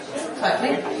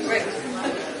 Great.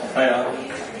 Hiya.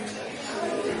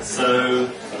 So,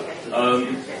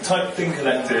 typethingc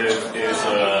Collective is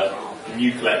a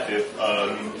new collective,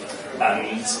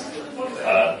 and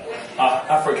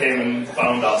Afra came and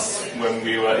found us when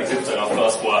we were exhibiting our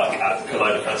first work at the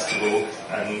Collider Festival,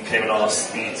 and came and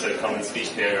asked me to come and speak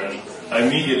here, and I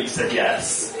immediately said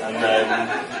yes, and then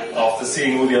after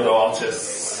seeing all the other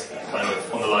artists kind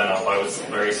of on the lineup, I was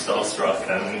very starstruck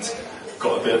and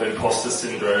got a bit of imposter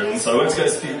syndrome, so I went to go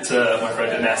speak to my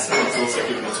friend Ines, who's also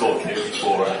given a talk here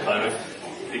before, and kind of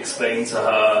explain to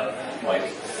her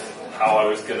like how I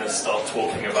was going to start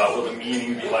talking about what the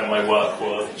meaning behind my work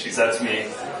was. She said to me,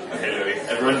 okay Louis,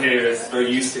 everyone here is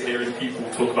very used to hearing people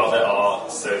talk about their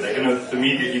art, so they're going to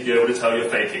immediately be able to tell you're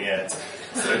faking it.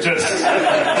 So just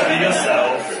be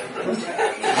yourself.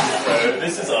 So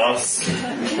this is us.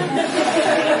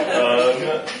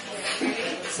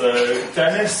 So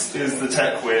Dennis is the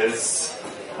tech whiz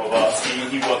of us.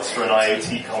 He works for an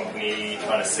IoT company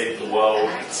trying to save the world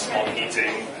with smart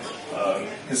heating.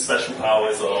 His special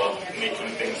powers are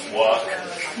making things work.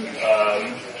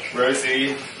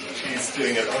 Rosie, she's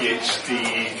doing a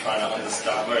PhD trying to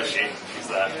understand, where is she? She's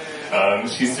there.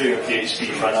 She's doing a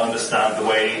PhD trying to understand the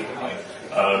way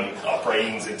our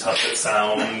brains interpret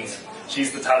sound.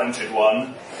 She's the talented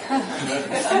one.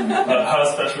 Her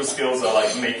special skills are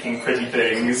like making pretty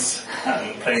things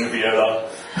and playing the viola.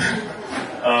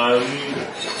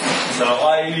 So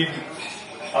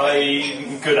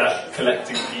I'm good at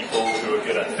collecting people who are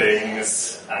good at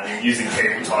things and using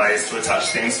cable ties to attach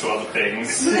things to other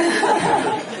things.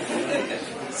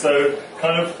 So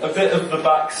kind of a bit of the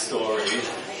backstory.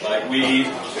 Like we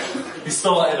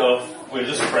started off, we're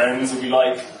just friends, and we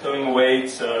like going away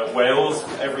to Wales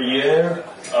every year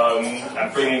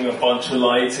and bringing a bunch of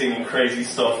lighting and crazy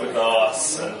stuff with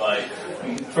us, and like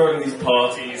throwing these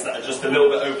parties that are just a little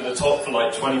bit over the top for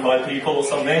like 25 people or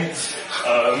something.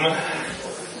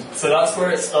 So that's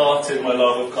where it started, my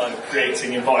love of kind of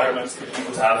creating environments for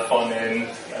people to have fun in,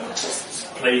 and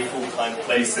just playful kind of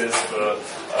places for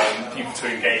people to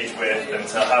engage with and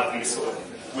to have these sort of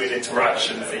weird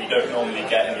interactions that you don't normally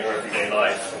get in your everyday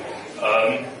life.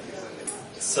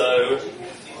 So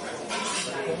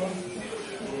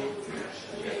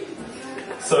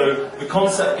the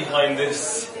concept behind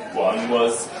this one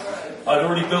was I'd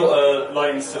already built a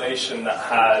light installation that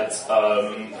had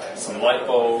some light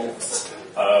bulbs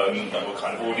that were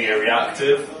kind of audio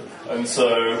reactive. And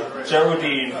so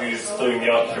Geraldine, who's doing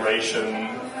the art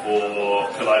curation for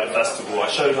Collider Festival, I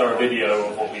showed her a video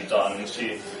of what we've done, and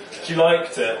she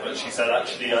liked it, but she said,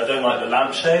 actually, I don't like the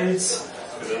lampshades,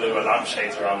 because there were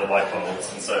lampshades around the light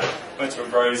bulbs. And so I went to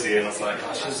Rosie and I was like,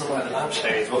 oh, she doesn't like the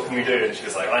lampshades, what can we do? And she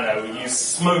was like, I know, we use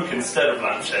smoke instead of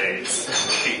lampshades.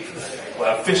 We'll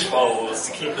have fish bowls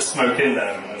to keep the smoke in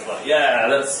them. And I was like, yeah,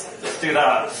 let's do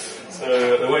that.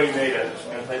 So the way we made it,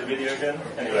 I'm going to play the video again?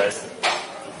 Anyways.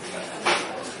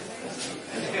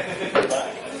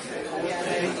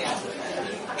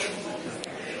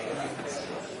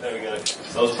 There we go.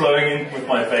 So I was blowing in with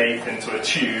my vape into a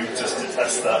tube just to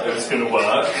test that it was going to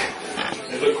work.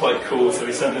 It looked quite cool, so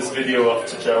we sent this video off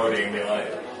to Geraldine, being like,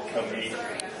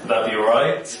 would that be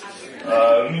alright?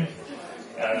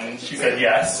 And she said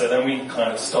yes, so then we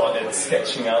kind of started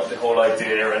sketching out the whole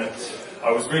idea, and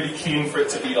I was really keen for it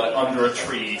to be like under a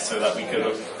tree so that we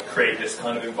could create this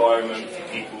kind of environment for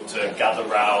people to gather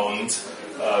round.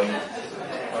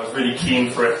 I was really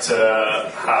keen for it to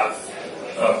have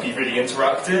be really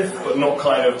interactive, but not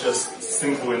kind of just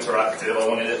simple interactive. I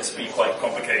wanted it to be quite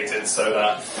complicated so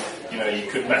that, you know, you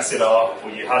could mess it up,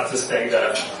 or you had to stay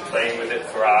there playing with it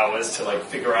for hours to like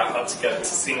figure out how to get it to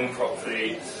sing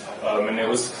properly. And it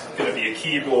was going to be a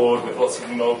keyboard with lots of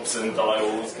knobs and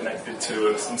dials connected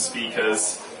to some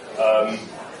speakers. And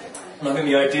I think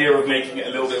the idea of making it a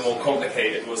little bit more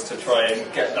complicated was to try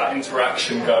and get that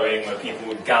interaction going where people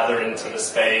would gather into the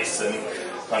space and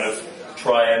kind of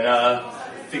try and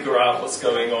figure out what's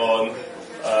going on.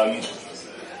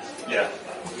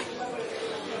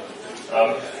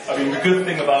 I mean, the good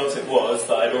thing about it was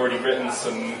that I'd already written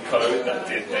some code that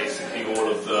did basically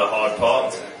all of the hard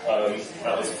part.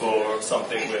 That was for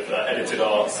something with edited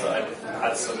arts that I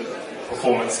had some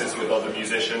performances with other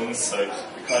musicians, so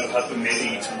we kind of had the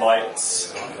MIDI to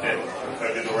lights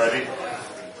coded already.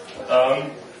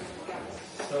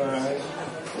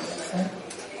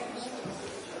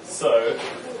 So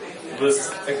it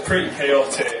was a pretty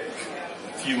chaotic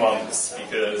few months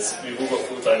because we've all got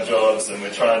full-time jobs and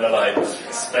we're trying to like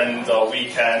spend our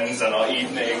weekends and our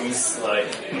evenings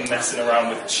like messing around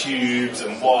with tubes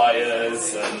and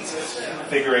wires and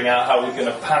figuring out how we're going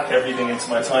to pack everything into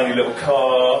my tiny little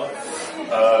car.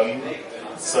 And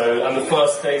the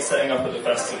first day setting up at the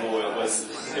festival,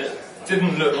 it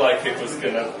didn't look like it was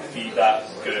going to be that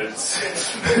good.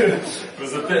 It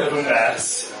was a bit of a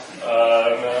mess.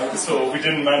 So we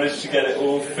didn't manage to get it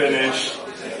all finished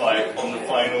like on the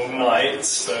final night,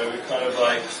 so we kind of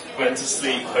like went to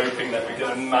sleep hoping that we're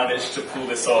going to manage to pull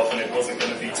this off and it wasn't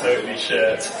going to be totally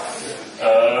shit.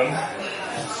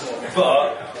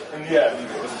 But in the end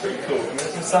it was pretty cool. We made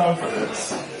some sound for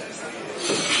this.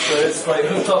 So it's like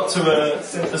hooked up to a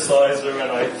synthesizer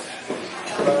and I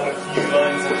ran a few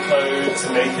lines of code to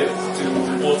make it do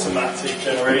automatic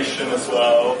generation as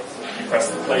well. You press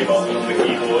the play button on the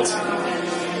keyboard.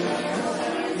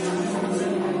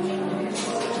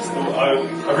 I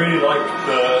really like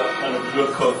the kind of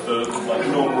look of the like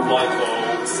normal light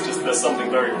bulbs. Just there's something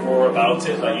very raw about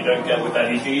it that you don't get with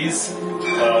LEDs.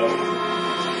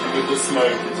 With the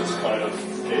smoke, it just kind of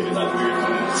gave it that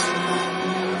movement.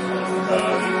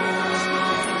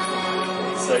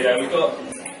 So yeah, we got.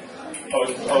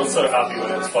 I was so happy when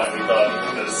it was finally done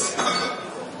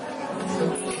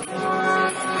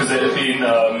because it had been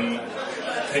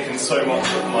taken so much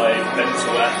of my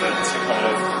mental effort to kind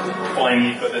of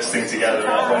finally put this thing together.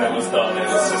 And when it was done, it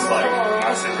was just like a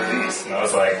massive release, and I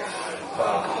was like,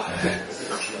 wow.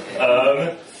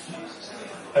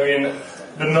 I mean,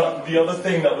 the other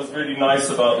thing that was really nice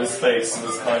about this space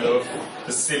was kind of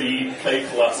the silly,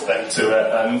 playful aspect to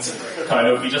it, and kind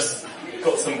of we just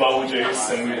got some bubble juice,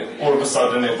 and all of a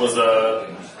sudden it was a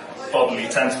bubbly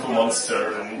tentacle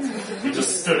monster, and we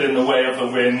just stood in the way of the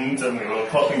wind, and we were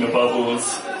popping the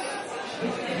bubbles,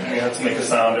 and we had to make a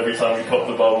sound every time we popped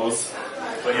the bubbles.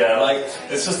 But yeah, like,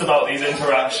 it's just about these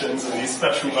interactions and these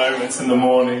special moments in the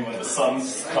morning when the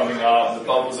sun's coming out and the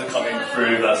bubbles are coming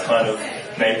through, that kind of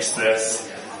makes this.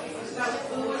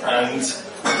 And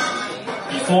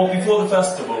before the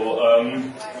festival,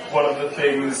 one of the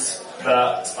things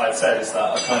that I'd said is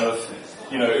that I kind of,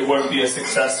 it won't be a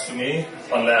success for me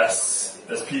unless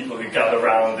there's people who gather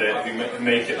around it, who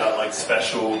make it that like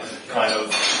special kind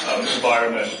of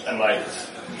environment. And like,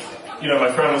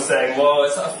 my friend was saying, well,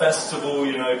 it's at a festival,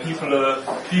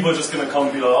 people are just going to come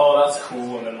and be like, oh, that's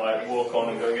cool, and then like walk on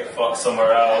and go get fucked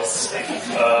somewhere else.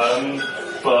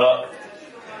 But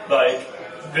like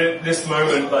this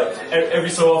moment, like every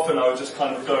so often, I would just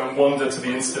kind of go and wander to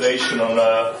the installation on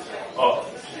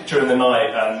during the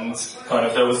night, and kind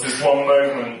of there was this one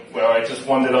moment where I just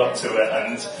wandered up to it,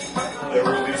 and there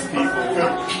were all these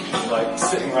people like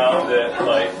sitting around it,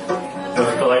 like there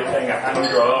was a guy playing a hand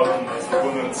drum, and there's a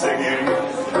woman singing.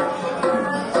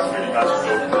 It was really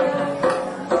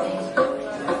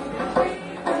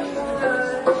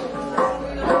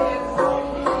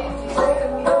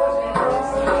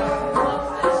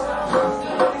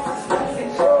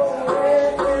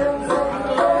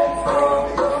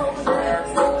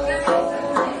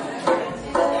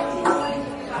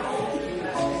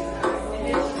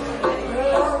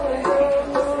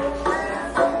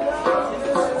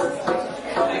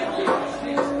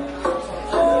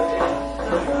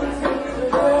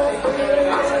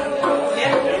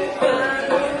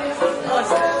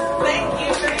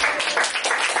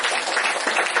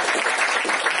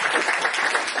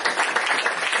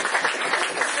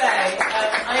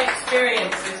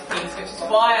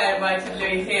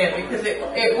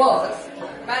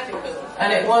magical.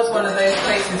 And it was one of those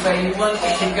places where you wanted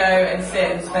to go and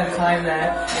sit and spend time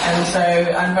there. And so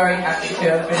I'm very happy to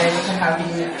have been able to have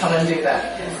you come and do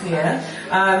that here.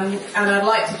 And I'd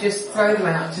like to just throw them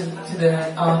out to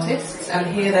the artists and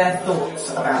hear their thoughts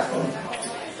about them.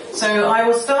 So I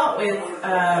will start with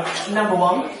number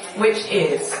one, which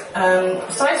is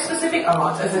site-specific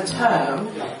art as a term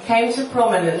came to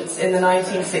prominence in the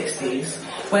 1960s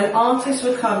when artists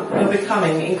were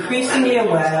becoming increasingly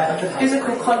aware of the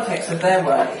physical context of their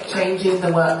work, changing the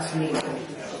work's meaning.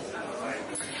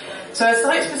 So a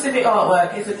site-specific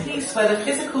artwork is a piece where the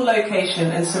physical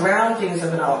location and surroundings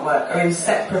of an artwork are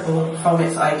inseparable from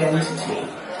its identity.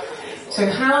 So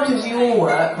how does your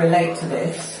work relate to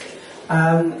this?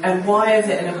 And why is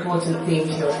it an important theme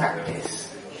to your practice?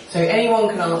 So anyone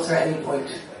can answer at any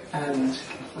point, and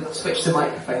we'll switch the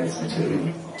microphones between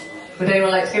you. Would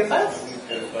anyone like to go first?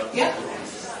 Yeah.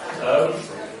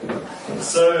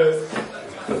 So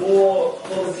for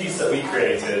the piece that we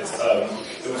created,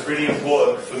 it was really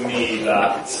important for me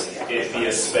that it be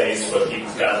a space where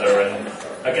people gather, and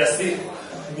I guess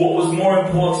what was more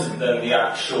important than the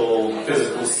actual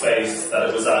physical space that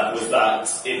it was at was that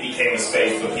it became a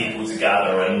space for people to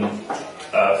gather and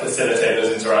facilitate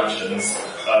those interactions.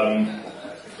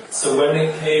 So when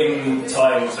it came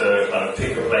time to kind of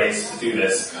pick a place to do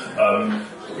this,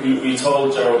 we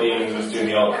told Geraldine, who was doing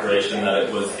the art creation, that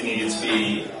it needed to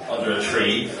be under a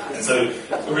tree. And so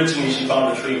originally she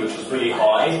found a tree which was really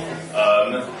high,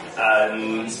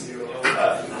 and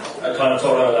I kind of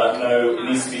told her that no, it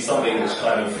needs to be something which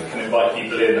kind of can invite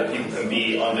people in, that people can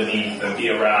be underneath and be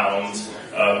around.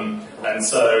 And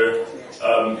so,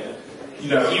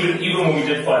 even when we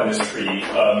did find this tree,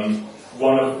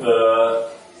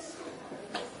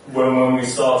 when we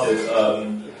started,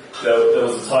 there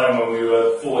was a time when we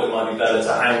thought it might be better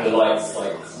to hang the lights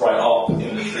like right up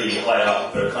in the tree, high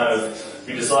up, but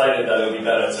we decided that it would be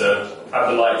better to have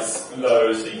the lights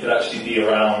low so you could actually be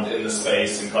around in the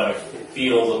space and kind of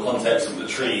feel the context of the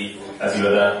tree as you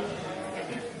were there.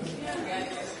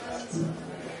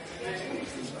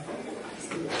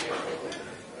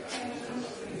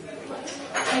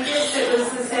 I guess it was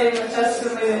the same with us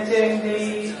when we were doing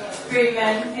the Green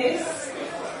Man piece.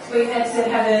 We had to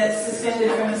have it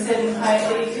suspended from a certain height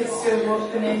that you could still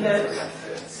walk beneath it,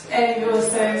 and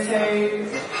also so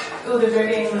all the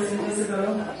rigging was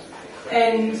invisible.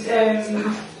 And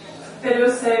but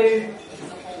also,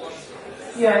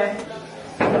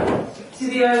 to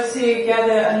be able to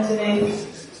gather underneath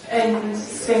and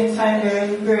spend time there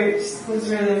in groups was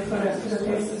really important for the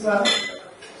piece as well.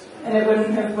 And it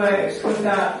wouldn't have worked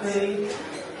without the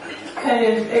kind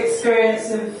of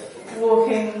experience of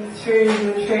walking through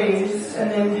the trees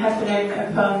and then happening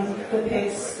upon the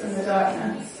piece in the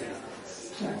darkness.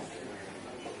 Yeah.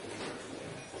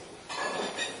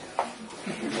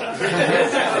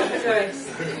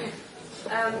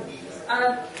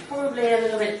 Probably a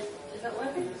little bit. Is that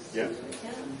working? Yeah.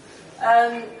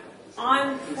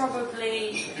 I'm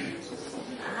probably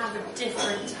have a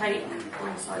different take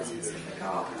on site-specific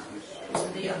art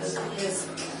than the others because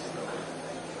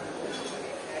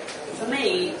for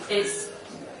me it's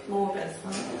more of a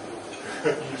fun.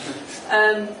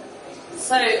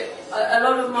 So a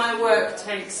lot of my work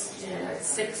takes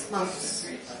 6 months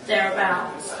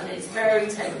thereabouts, and it's very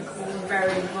technical and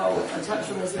very involved. I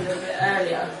touched on this a little bit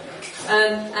earlier.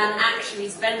 And actually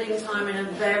spending time in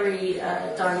a very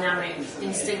dynamic,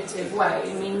 instinctive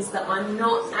way means that I'm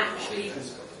not actually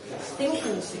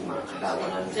thinking too much about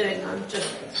what I'm doing. I'm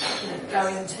just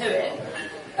going to it,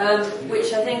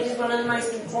 which I think is one of the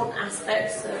most important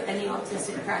aspects of any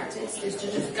artistic practice, is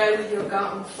to just go with your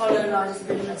gut and follow lines of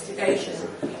investigation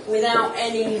without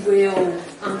any real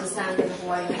understanding of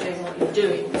why you're doing what you're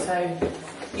doing. So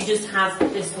you just have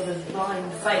this sort of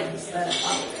blind phase that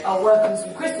I'll work on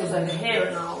some crystals over here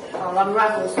and I'll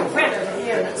unravel some thread over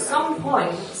here, and at some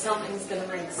point something's going to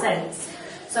make sense.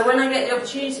 So when I get the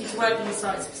opportunity to work in a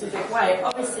site-specific way,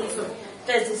 obviously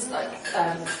there's this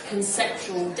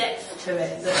conceptual depth to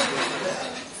it that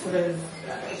sort of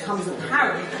becomes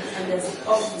apparent, and there's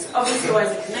obviously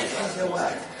always a connection to your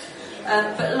work.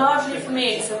 But largely for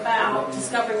me it's about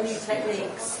discovering new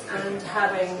techniques and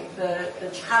having the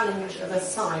challenge of a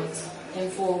site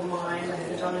inform my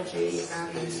methodology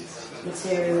and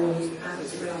materials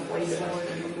and ways forward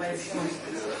and ways my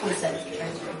concepts are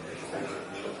changing.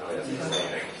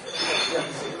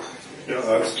 Yeah,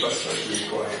 that's actually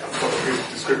quite a good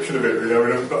description of it, really. I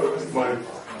mean,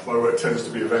 my work tends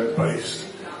to be event-based,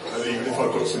 and even if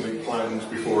I've got something planned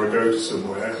before I go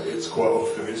somewhere, it's quite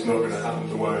often it's not going to happen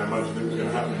the way I imagined it was going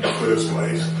to happen in the first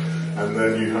place, and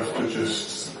then you have to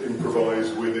just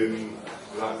improvise within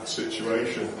that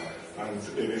situation, and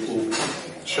it will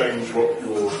change what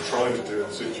you're trying to do in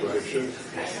the situation.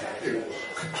 It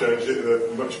could change it in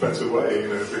a much better way. You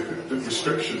know, the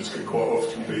restrictions can quite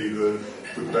often be the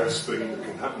best thing that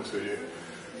can happen to you,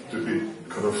 to be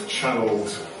kind of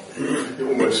channeled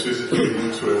almost physically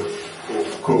into a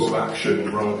course of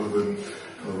action rather than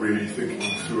really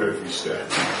thinking through every step,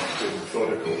 being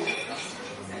methodical.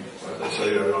 I'd say,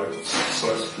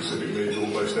 site-specific means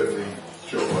almost every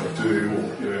job I do,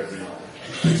 or every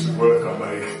piece of work I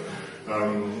make.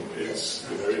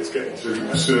 It's getting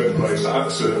to a certain place at a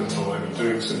certain time and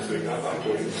doing something at that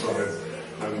point in time.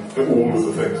 And all of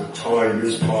the things, the time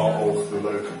is part of the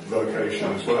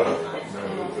location as well.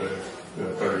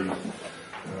 They're very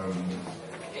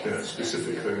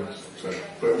specific things. So,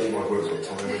 but all my work's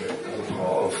got time in it as a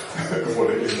part of what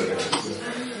it is.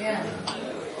 Yeah.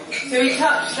 So we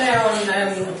touched there on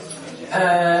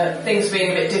things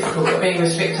being a bit difficult, or being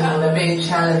restrictable, there being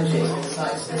challenges in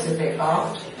site-specific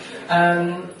art. I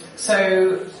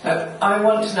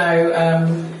want to know,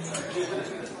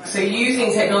 so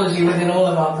using technology within all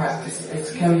of our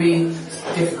practices can be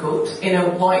difficult in a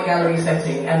white gallery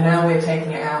setting, and now we're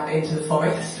taking it out into the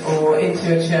forest or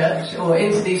into a church or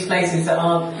into these places that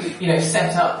aren't,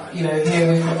 set up,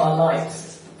 here we've got our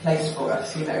lights placed for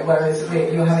us, whereas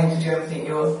you're having to do everything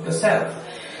yourself.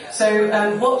 So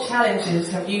what challenges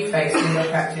have you faced in your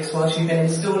practice whilst you've been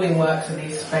installing work for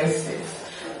these spaces?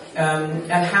 And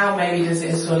how maybe does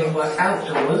installing work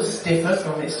outdoors differ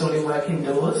from installing work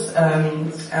indoors?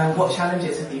 And what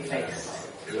challenges have you faced?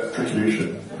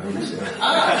 Electrocution, I would say.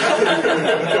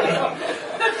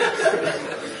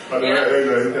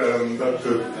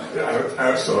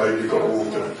 Outside you've got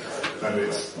water, and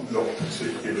it's not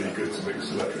particularly good to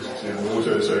mix electricity and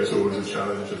water, so it's always a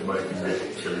challenge of making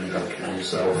it so you don't kill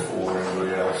yourself or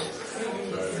anybody else.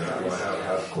 I have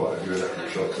had quite a few electric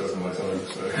shocks over my time,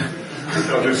 so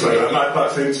I'll just say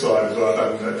that's inside as well.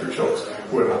 I've had electric shocks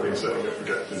when I've been setting up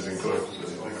projectors in clubs and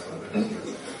things like that.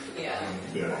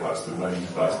 That's the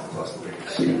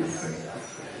biggest thing.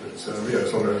 But, as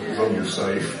long as you're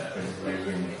safe and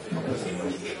using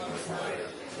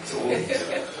it's all.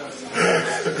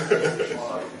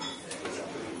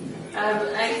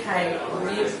 Okay,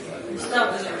 we'll start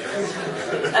with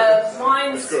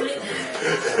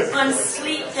mine's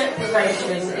sleep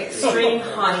deprivation, extreme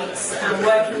heights, and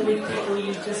working with people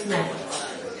you've just met.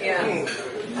 Yeah.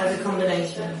 As a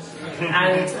combination.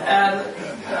 And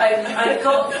I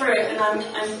got through it, and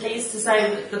I'm pleased to say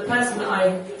that the person that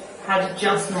I had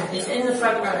just met is in the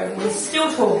front row. We're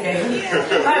still talking.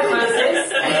 Hi,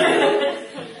 Francis.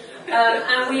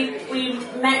 And we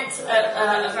met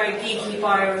at a very geeky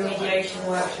bioremediation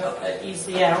workshop at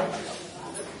UCL,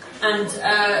 and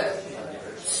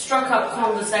struck up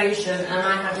conversation, and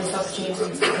I had this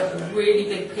opportunity to put a really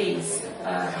big piece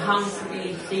hung from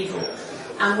the cathedral,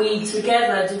 and we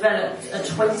together developed a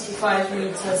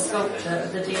 25-metre sculpture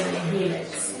of the DNA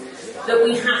helix that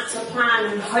we had to plan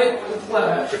and hope would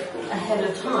work ahead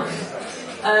of time.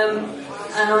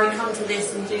 And I come to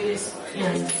this and do this,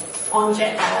 on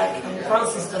jet lag, and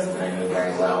Francis doesn't know me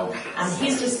very well, and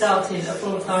he's just started a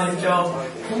full-time job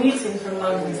commuting from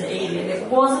London to Ely, and it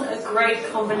wasn't a great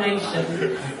combination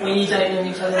when you don't know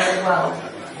each other very well.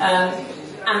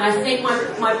 And I think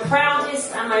my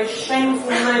proudest and most shameful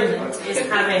moment is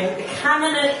having the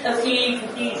cabinet of Ely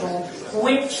Cathedral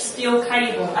winch steel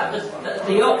cable at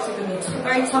the octagon, the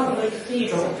very top of the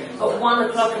cathedral, at 1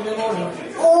 o'clock in the morning,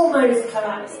 almost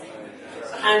collapsing.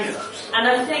 And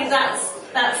I think that's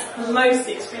the most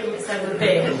extreme it's ever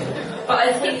been. But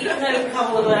I think you can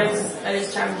overcome all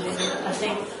those challenges, and I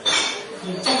think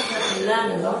you definitely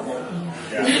learn a lot, don't you?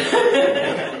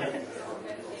 Yeah.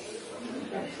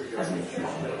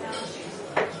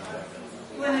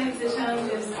 One of the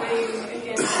challenges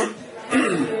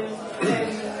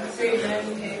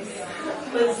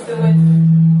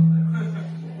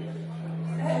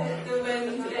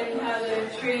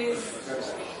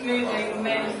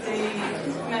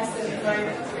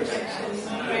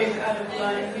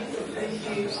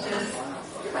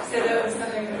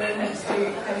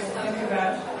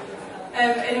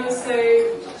And also,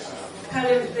 kind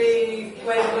of the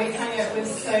way that we hang it was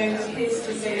so pleased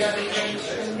to see other things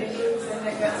from people, so I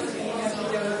think that's something you have to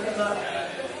deal with a lot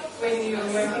when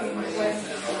you're working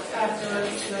with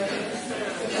afterwards,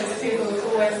 because people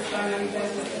always try and do the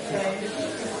same.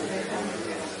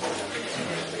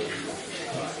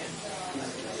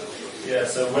 Yeah,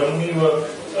 so when we were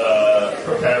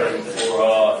preparing for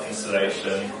our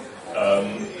installation,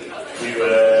 we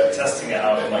were testing it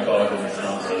out in my garden,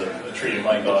 the tree in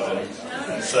my garden.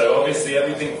 And so obviously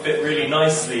everything fit really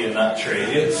nicely in that tree.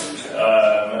 It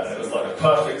was like a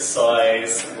perfect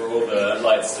size for all the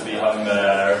lights to be hung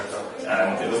there.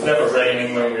 And it was never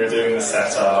raining when we were doing the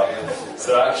setup.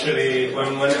 So actually,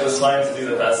 when it was time to do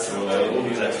the festival, there were all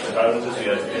these extra challenges we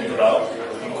had to think about.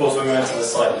 And of course, when we went to the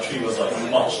site, the tree was like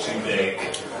much too big.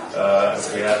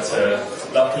 So we had to,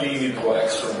 luckily we brought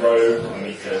extra rope and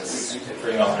we could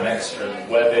bring up an extra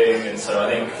webbing. And so I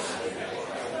think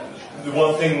the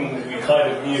one thing we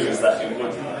kind of knew is that it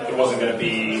wasn't going to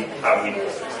be how we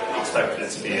expected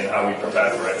it to be and how we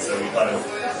prepared for it. So we kind of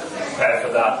prepared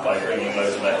for that by bringing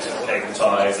loads of extra cable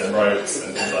ties and ropes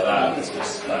and things like that, which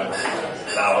just kind of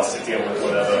allow us to deal with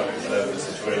whatever the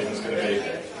situation is going to be.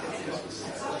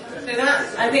 So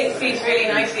that, I think, feeds really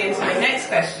nicely into my next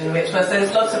question, which was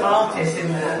there's lots of artists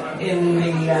in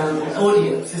the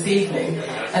audience this evening,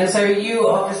 and so you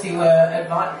obviously were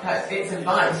it's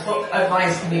advice. What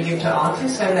advice can you give to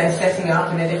artists when they're setting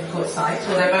up in a difficult site,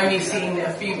 or they've only seen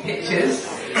a few pictures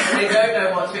and they don't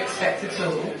know what to expect at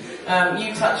all?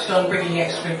 You touched on bringing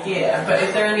extra gear, but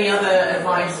is there any other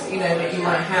advice that you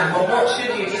might have, or what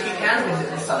should you, if you can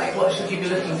visit the site, what should you be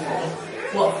looking for?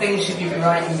 What things should you be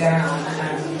writing down,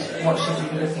 and what should you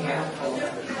be looking out for?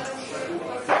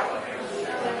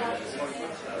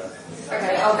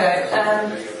 Okay, I'll go.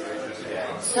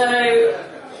 So,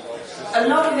 a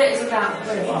lot of it is about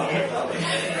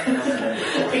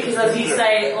because as you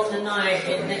say, on the night,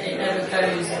 it never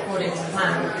goes according to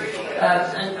plan.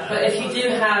 But if you do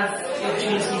have the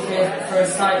opportunity for a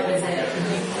site visit, you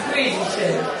really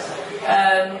should.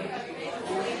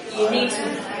 You need to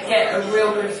get a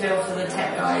real good feel for the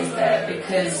tech guys there,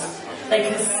 because they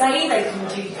can say they can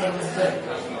do things, but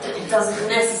it doesn't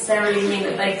necessarily mean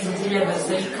that they can deliver.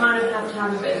 So you kind of have to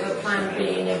have a bit of a plan B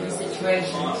in every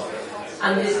situation.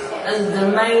 And the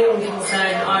main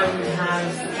concern I would have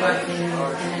working in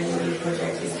any new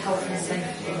project is health and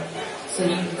safety. So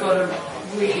you've got to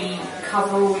really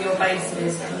cover all your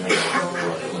bases and make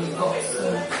sure you've got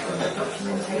some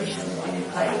documentation in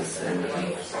place, and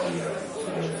you've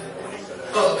sort of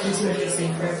got a contingency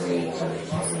for every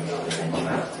possible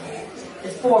eventuality.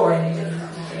 It's boring, you don't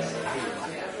have to do it.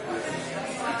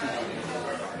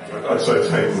 I'd say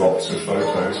take lots of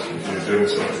photos if you're doing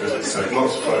something. Take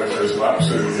lots of photos of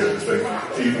absolutely everything,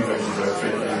 even things you don't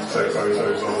think you need to take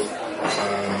photos of,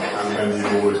 and then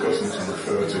you've always got something to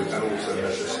refer to, and also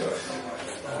measure stuff,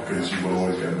 because you will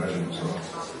always get measurements.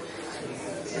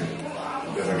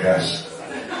 Never guess.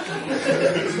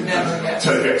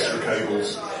 Take extra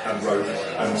cables and rope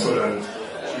and sort of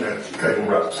cable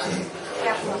wraps and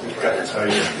gaffer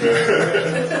tape,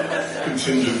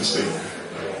 contingency.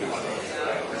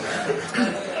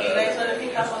 You guys want to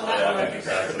pick up on that? I think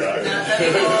exactly that.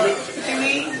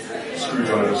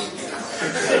 Screwdrivers.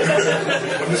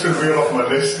 I'm just going to reel off my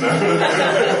list now.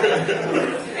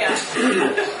 Yeah. I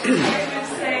would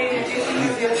say if you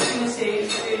have the opportunity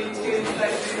to do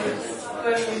photos,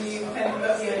 when you kind of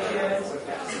got the idea, and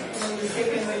you were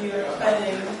thinking when you were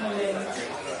planning,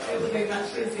 it would be much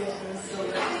easier to install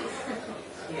it.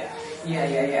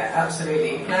 Yeah,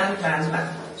 absolutely. Plan.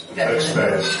 Take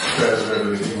spares of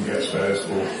everything you can get spares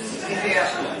for.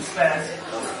 Yeah, spares.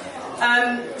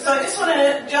 So I just want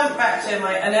to jump back to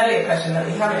an earlier question that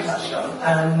we haven't touched on.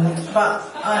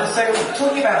 So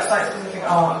talking about site-specific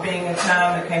art being a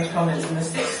term that came to prominence in the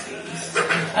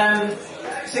 60s.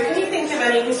 So can you think of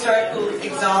any historical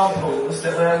examples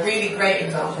that were really great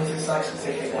examples of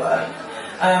site-specific work?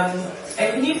 And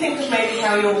can you think of maybe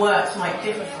how your works might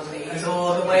differ from these,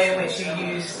 or the way in which you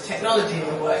use technology in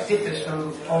the work differs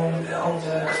from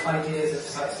older ideas of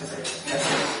site-specific?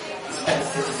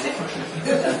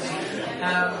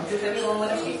 Does anyone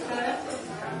want to speak to that?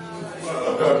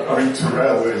 I mean,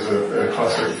 Terrell is a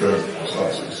classic for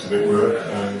site-specific work,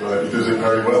 and he does it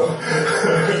very well.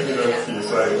 You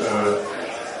say,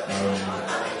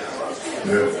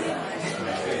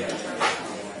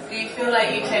 Do you feel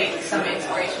like you take some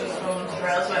inspiration from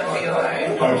Terrell's work for your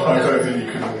own? I don't think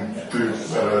you can do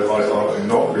light art and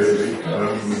not really.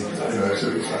 So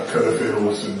it's like colour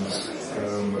fields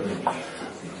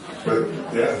but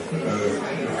yeah,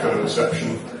 colour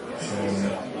perception.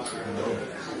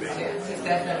 Yes, it's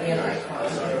definitely an icon.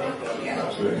 Yeah.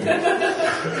 Absolutely.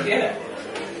 Yeah.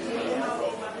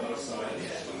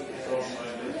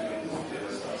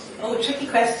 Oh, tricky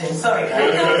question, sorry.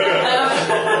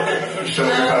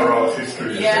 Shows our art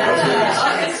history. Yeah,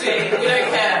 art history, we don't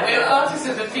care. We're artists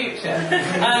of the future. Do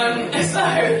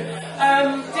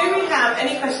we have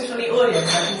any questions from the audience? I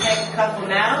can take a couple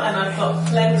now, and I've got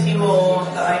plenty more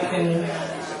that I can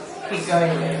keep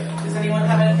going with. Does anyone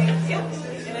have anything? Yeah,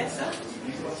 Vanessa?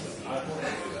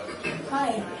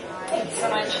 Hi, thanks so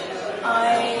much.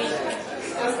 I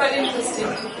was quite interested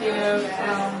to hear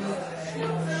from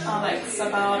Alex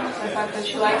about the fact that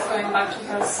she likes going back to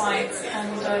her sites,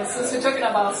 and since we're talking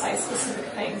about site-specific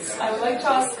things, I would like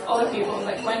to ask other people,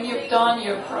 like when you've done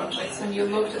your projects, when you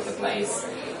looked at the place,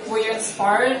 were you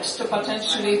inspired to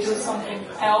potentially do something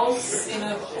else in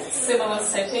a similar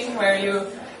setting where you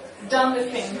done the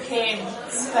thing, came,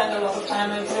 spent a lot of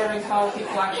time observing how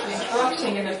people are actually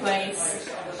interacting in a place,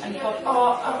 and thought,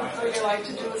 oh, I would really like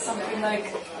to do something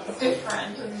like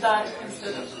different and that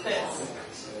instead of this?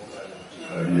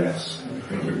 Yes, I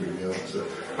think would be the answer.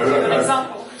 An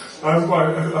example? I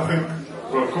think,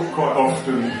 quite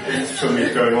often, if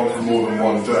something's going on for more than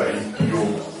one day,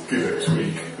 you'll give it a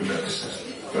tweak the next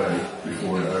day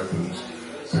before it opens.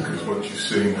 Because once you've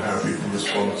seen how people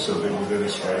respond to something within a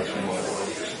space, you might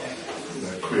want to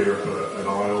clear up an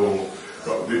aisle, or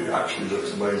it actually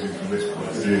looks amazing from this point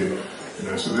of view.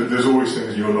 So there's always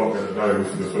things you're not going to know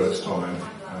for the first time.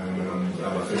 And I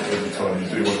think every time you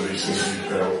do one of these things, you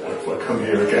go, if I come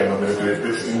here again, I'm going to do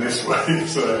it in this way.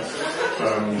 So, I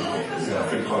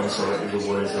think hindsight is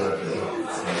always a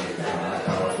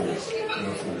powerful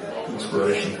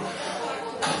inspiration.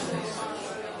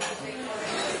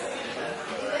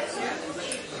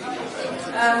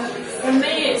 For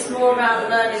me, it's more about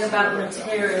learning about the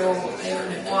material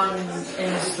in one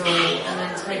install and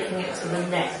then taking it to the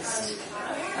next.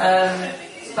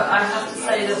 But I have to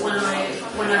say that when I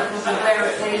have a rare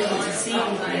occasion to see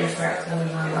people interacting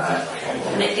with my work,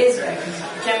 and it is rare because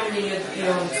generally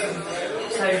you're sort of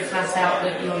so flat out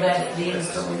that you're there for the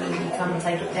install and then you come and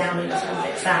take it down and it's a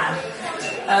bit sad.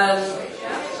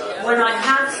 When I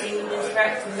have seen them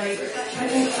interacting, they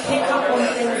pick up on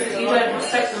things that you don't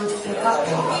expect them to pick up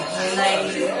on, and they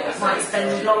might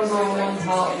spend longer on one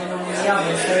part than on the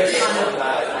other, so it kind of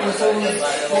informs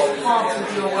what part of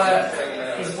your work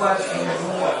is working and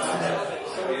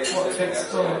what to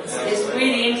explore. It's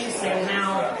really interesting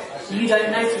how you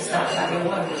don't notice that about your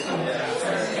work. So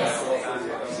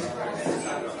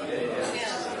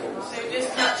just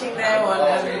touching there on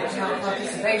how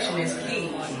participation is key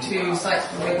to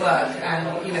site-specific work, and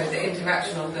the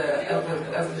interaction of the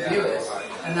viewers,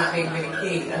 and that being really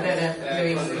key. I don't know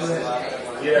if Louise would.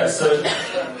 Yeah, so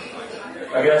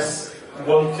I guess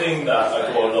one thing that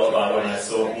I thought a lot about when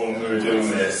we were doing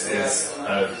this is,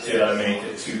 did I make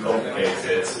it too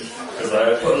complicated? Because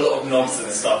I put a lot of knobs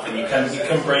and stuff, and you can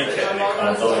break it, and it kind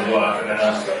of doesn't work, and then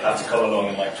I have to come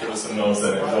along and twiddle some knobs,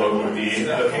 and it would be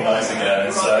looking nice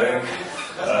again. So,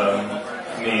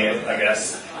 for me, I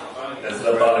guess there's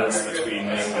the balance between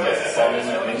making it fun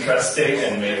and interesting,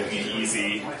 and making it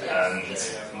easy and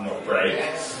not break.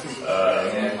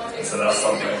 So that's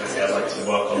something obviously I'd like to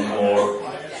work on more.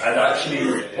 And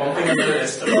actually, one thing I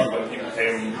noticed about when people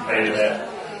came and played in it,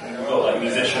 we've got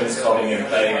musicians coming and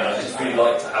playing, and I just really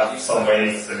like to have some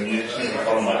ways so musicians can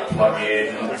come and plug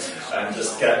in and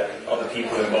just get other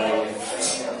people involved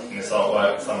in this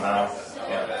artwork somehow.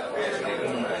 Yeah.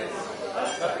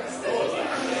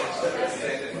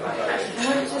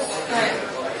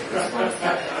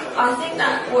 I think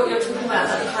that what you're talking about,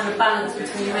 that kind of balance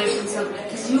between making something,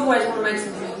 because you always want to make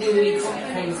something really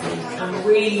complicated and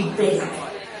really big.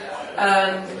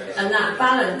 And that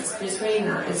balance between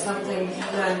that is something you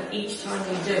learn each time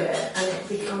you do it, and it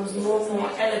becomes more and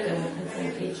more elegant, I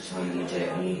think, each time you do it,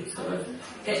 and you sort of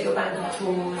get your bank of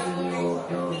tools and your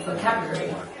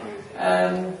vocabulary.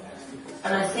 And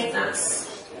I think that's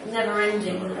never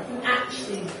ending. And I think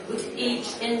actually with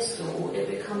each install it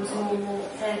becomes more and more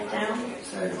pared down,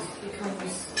 so it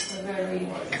becomes a very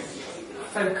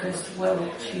focused,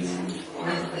 well-tuned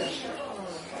language.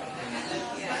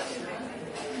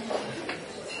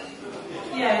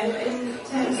 Yeah, in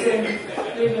terms of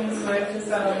Lumen's work as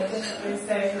well, I definitely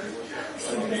say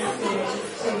simplicity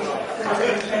is what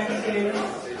we're trying to do.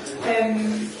 And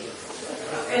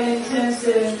in terms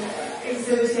of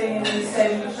exhibiting in the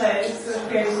same place, or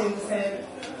creating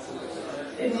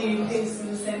a new piece in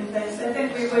the same place, I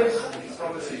think we would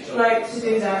like to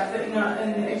do that, but not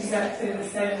in exactly the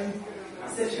same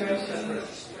situation,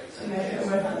 which, it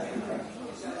won't happen.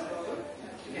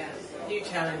 new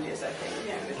challenges, I think,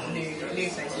 with new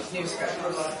things, new scope.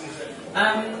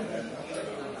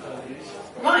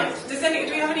 Right. Do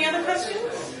we have any other questions?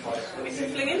 We can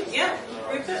fling in? Yeah,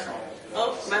 Rupert?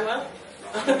 Oh, Manuel?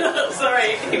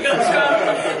 Sorry, you got trouble.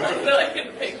 I thought I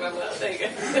couldn't pick Manuel. There you go.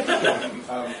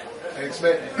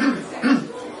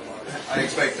 I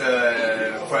expect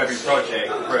for every project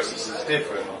the process is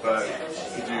different, but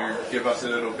could you give us a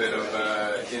little bit of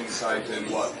insight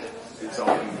in what is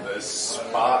often the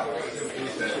spark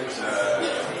that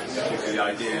gives you the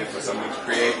idea for something to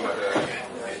create, whether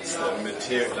it's the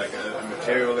material, like a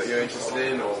material that you're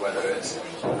interested in, or whether it's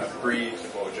a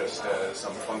brief or just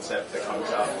some concept that comes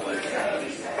up, like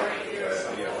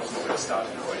what's normally a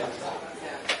starting point.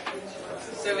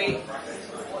 So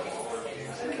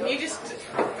can you just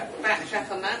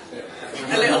backtrack on that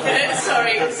a little bit?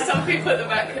 Sorry, some people at the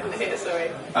back couldn't hear,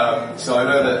 sorry. So I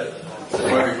know that for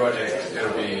every project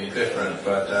it'll be different,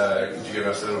 but could you give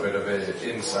us a little bit of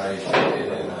insight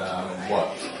in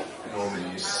what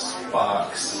normally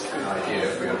sparks an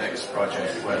idea for your next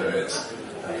project, whether it's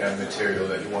like a material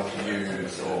that you want to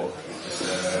use, or just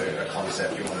a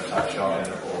concept you want to touch on,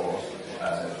 or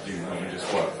do you normally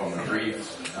just work from a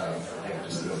brief?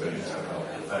 Just a little bit into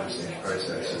how you see the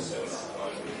process.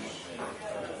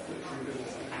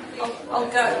 I'll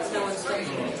go if no one's talking.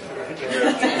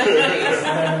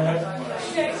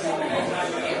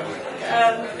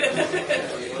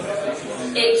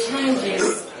 It changes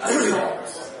a lot,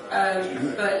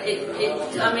 but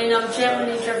I'm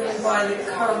generally driven by the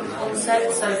current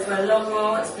concept. So for a long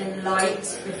while it's been light,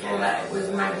 before that it was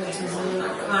magnetism. I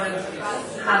kind of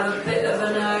have a bit of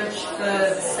an urge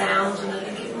for sound, and I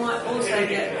think it might also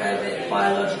get a bit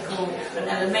biological and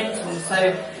elemental. So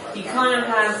you kind of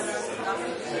have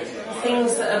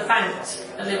things that are banked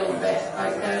a little bit,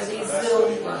 like there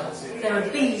are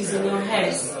bees in your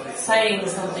head saying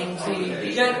something to you, but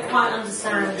you don't quite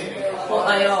understand what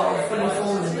they are or fully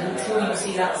form them until you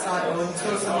see that side, or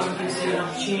until someone gives you an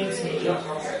opportunity.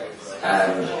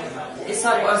 It's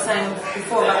like what I was saying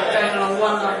before about going on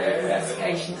one line of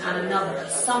investigation and another.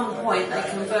 At some point they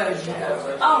converge and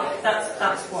go, oh,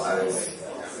 that's what I was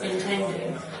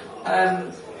intending.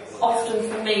 Often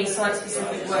for me,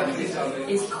 site-specific work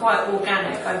is quite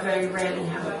organic. I very rarely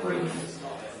have a brief.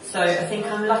 So I think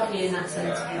I'm lucky in that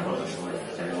sense. I'm not sure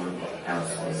if everyone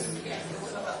else is.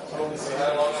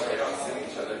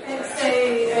 I'd say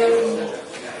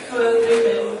for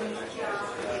Lumen,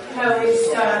 how we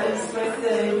start is with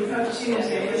the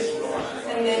opportunity,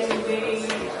 and then we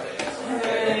have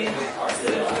a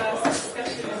sort of first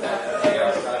discussion about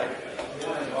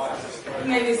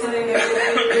maybe something that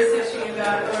we're researching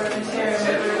about, or a material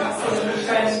that we're sort of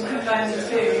trying to combine the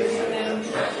two, and then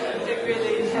it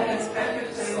really happens quite quickly.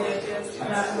 The ideas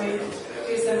come out, and we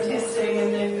do some testing, and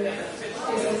then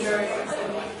do some drawings,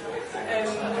 and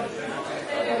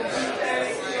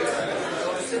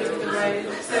sort of the way.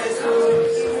 So it's all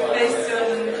based on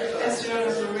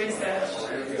astronomical research,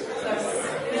 plus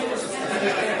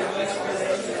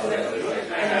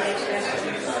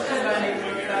combining all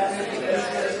of that, and I think that's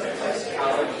really the question.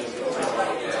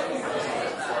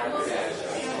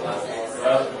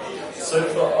 So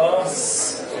for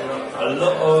us, a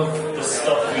lot of the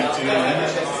stuff we do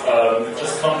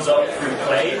just comes up through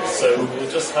play. So we'll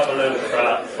just have a load of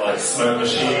crap like smoke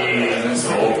machines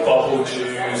or bubble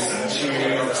juice and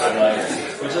tubes, and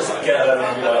we'll just get them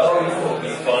and be like, oh, you thought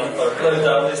it'd be fun if I blow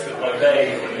down this with my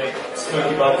vape and make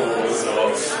smoky bubbles,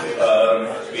 or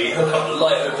we hook up the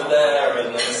light over there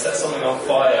and then set something on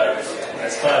fire. And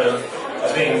it's kind of,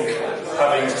 I think,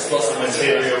 having just lots of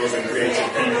materials and creative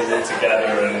people all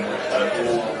together and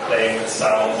all playing with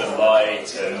sound and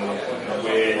light and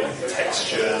weird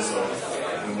textures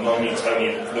of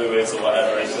mummy-tummy fluids or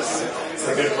whatever. It's a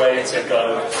good way to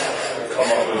kind of come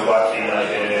up with wacky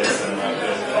ideas and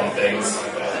fun things.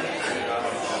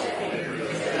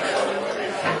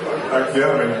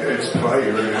 It's play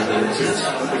really,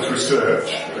 it's research,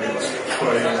 it's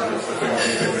playing with the things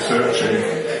you've been researching,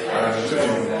 and in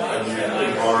the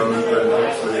environment then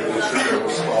hopefully it will trigger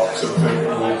spark something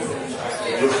that will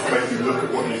make you look at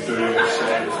what you're doing in a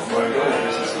slightly different way. Oh,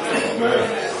 this is the thing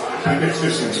there. It's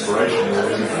just inspiration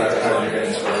really, isn't it? How do you get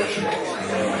inspiration? It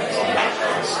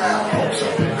pops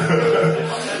up.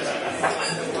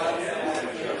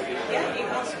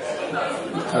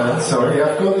 Sorry,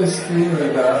 I've got this theory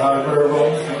about how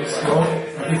variable things go.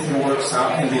 Everything works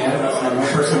out in the end. That's my own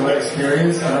personal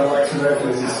experience, and I'd like to know if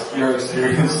this is your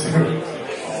experience too.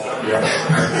 Yeah.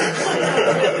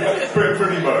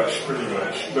 pretty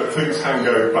much. But things can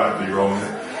go badly wrong.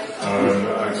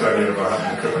 It's only ever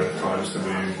happened a couple of times to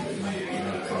me.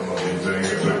 I've not been doing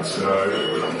it, but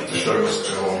the show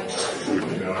still,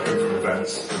 I come from a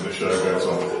as the show goes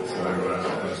on. So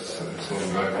as long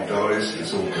as nobody dies,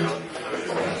 it's all good.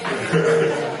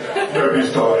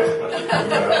 Nobody's died.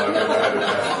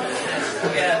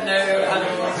 Yeah, no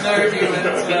animals, no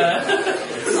humans were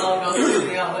harmed in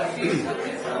the artwork.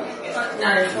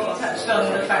 No, you touched on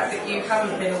the fact that you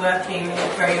haven't been working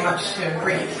very much to a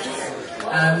brief.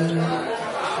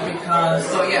 Because,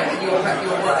 your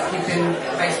work, you've been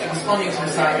basically responding to the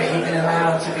site, but you've been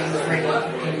allowed to be free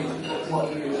in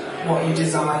what you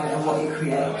design and what you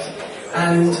create.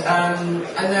 And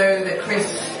I know that Chris,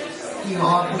 you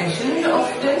are commissioned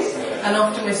often, and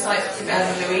often with sites,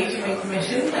 and Louise, you've been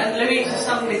commissioned, and Louise to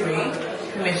some degree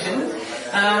commissioned.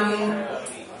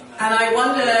 And I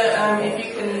wonder if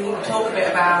you can talk a bit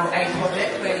about a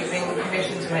project where you've been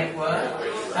commissioned to make work,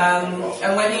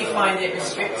 and whether you find it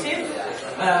restrictive,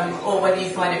 or whether you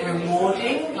find it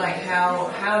rewarding. Like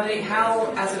how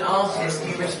as an artist do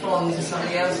you respond to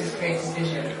somebody else's creative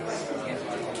vision?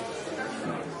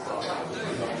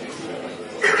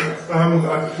 I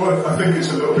think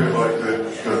it's a little bit like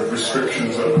the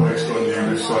restrictions that are placed on you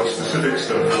with site-specific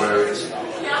stuff, where it's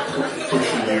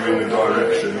pushing you in the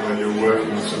direction when you're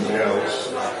working with somebody else.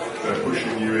 They're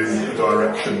pushing you in the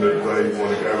direction that they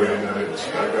want to go in, and it's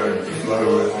going with the flow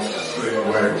and seeing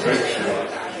where it takes you.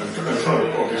 And trying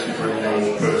to obviously bring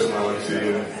your personality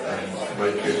and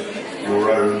make it your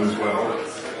own as well.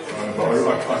 But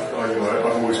I've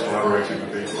always collaborated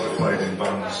with people. I've played in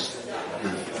bands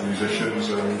with musicians,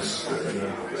 and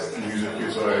music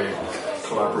is a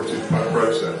collaborative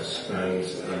process, and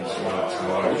so that's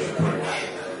how I approach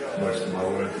most of my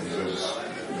work, is as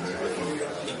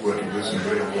working with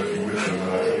somebody and working with them.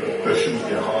 There shouldn't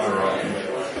be a hierarchy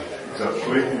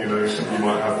exactly. Somebody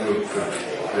might have the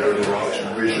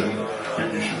overarching vision, but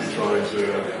you should be trying to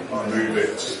move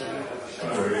it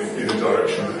in a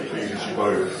direction that pleases you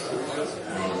both,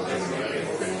 rather than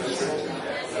being restricted.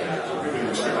 Being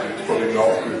restricted is probably not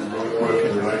a good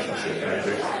working relationship,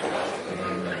 maybe.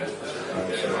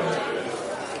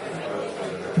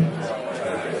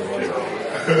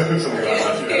 Something like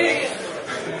that,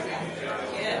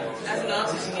 yeah. As an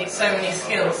artist, you need so many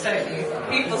skills, don't you?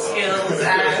 People skills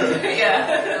and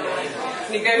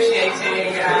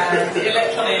negotiating and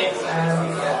electronics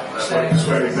and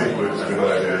persuading people is a good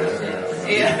idea.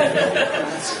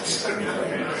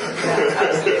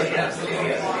 Absolutely.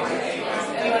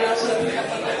 Anyone else want to pick up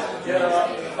on that? Yeah,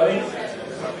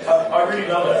 I really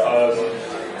love it.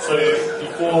 So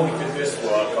before we did this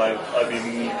work, I've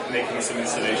been making some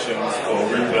installations for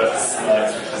Rupert's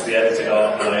Nights, which is the edited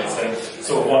art nights, and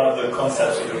sort of one of the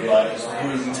concepts of the night was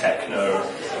room techno,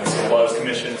 and so I was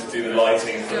commissioned to do the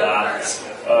lighting for that.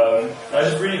 I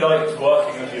just really liked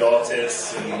working with the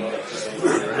artists and just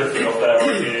riffing off their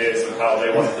ideas and how they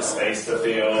wanted the space to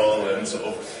feel, and sort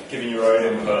of giving your own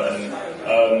input. And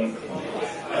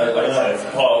I don't know, it's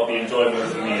part of the enjoyment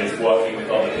for me is working with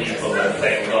other people and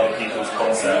playing with other people's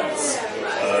concepts.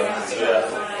 So yeah.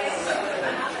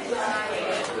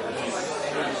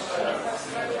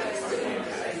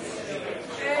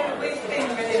 We've been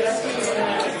really lucky with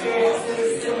our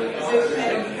experiences with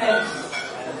pen and pen.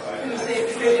 Music,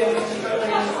 video,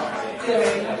 and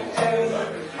doing.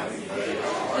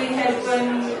 We had one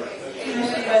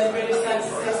commissioned by the British Science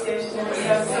Association in the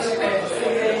South Philippines, and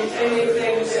the only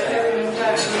thing that everyone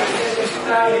had was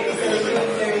crowding, so we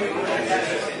couldn't do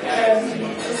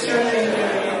astronomy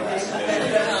doing it.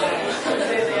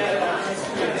 Completely out of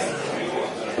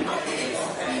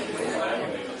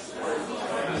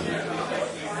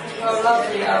Well,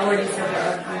 lovely. I already said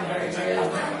that I've been very, very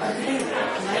lovely. I think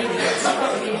maybe it's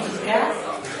probably gas.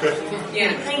 Yeah.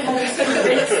 I think I'm just going to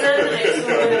Vincent, and it's all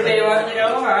going to be right. They go,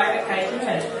 alright, okay, go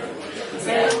ahead.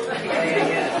 Yeah.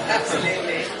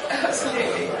 Absolutely.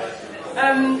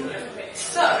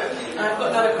 So, I've got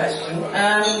another question.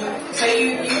 So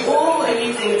you all are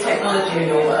using technology in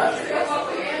your work.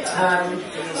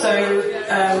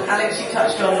 Alex, you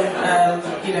touched on,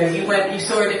 you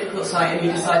saw a difficult site and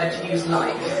you decided to use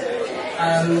light.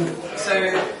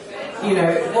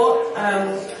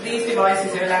 These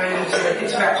devices are allowing you to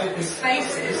interact with the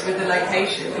spaces, with the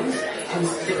locations in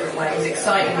different ways,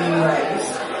 exciting new ways,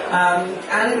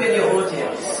 and with your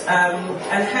audience.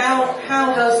 And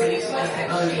how does the use of this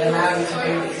technology allow you to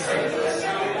do these things?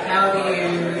 How do you,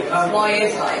 why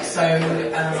is light so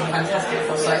fantastic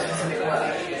for site-specific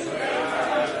work?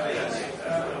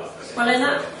 Well, in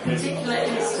that particular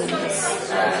instance,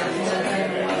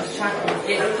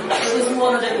 it was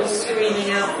more that it was screaming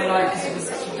out for light because it was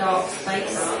such a dark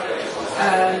space.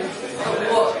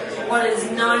 What is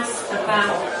nice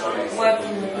about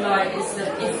working with light is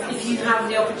that if you have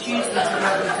the opportunity to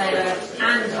work with daylight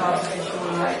and artificial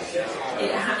light,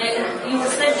 you're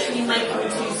essentially making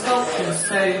two sculptures.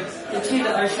 So the two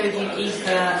that I showed you,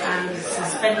 Ether and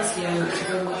Suspensio, which is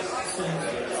all sort of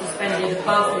suspended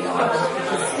above the artist,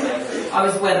 because I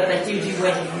was aware that they do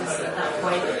weddings at that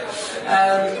point.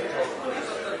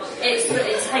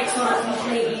 It takes on a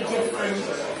completely different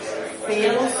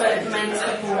feel, so it makes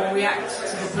people react to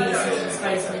the piece and to the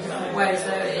space in a different way.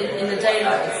 So in the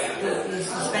daylight, the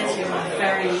suspension is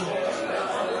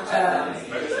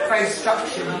very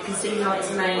structured. You can see how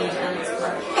it's made, and it's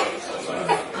quite sort of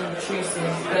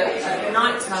unobtrusive. But at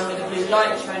night time, with the blue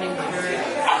light shining through it,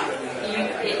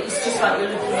 it's just like you're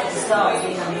looking at the stars.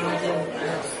 You have no idea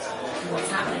what's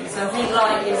happening. So I think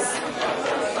light is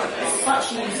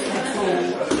such a useful tool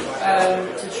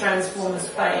to transform a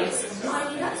space.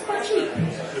 That's quite cheap.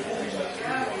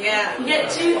 Yeah. You get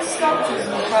two sculptures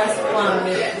in the price of one.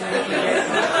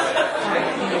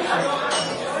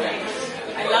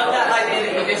 I love that idea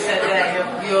that you just said there.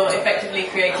 You're effectively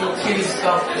creating two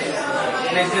sculptures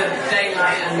with the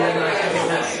daylight and the night. I think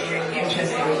that's a really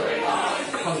interesting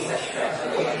concept.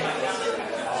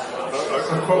 I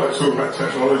quite like talking about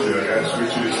technology, I guess,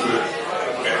 which is that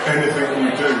anything we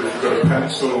do, if we've got a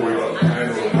pencil, we've got a pen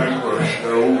or a paintbrush,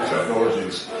 they're all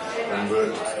technologies. And a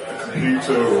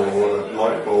computer or a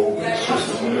light bulb is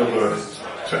just another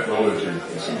technology.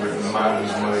 It's something that man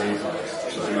has made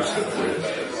to do stuff with.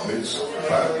 And it's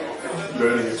about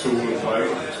learning a tool and playing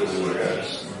with a tool, I guess.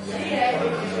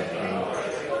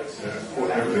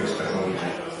 Everything's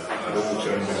technology. It all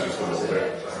changes just a little bit.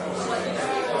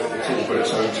 It's all got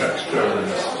its own texture, and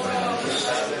you just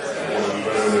want to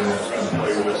learn and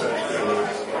play with the texture and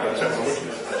the technology.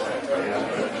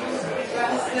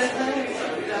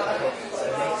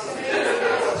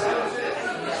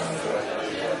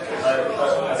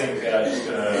 I think just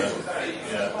going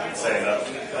to say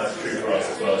that's true for us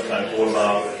as well. It's kind of all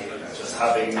about just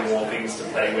having more things to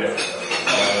play with.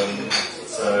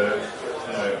 So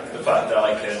the fact that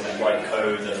I can write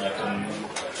code and I can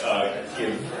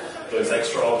give those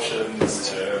extra options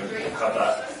to have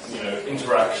that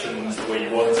interactions the way you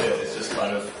want it, it just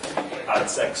kind of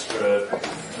adds extra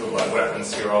sort of like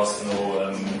weapons to your arsenal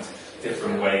and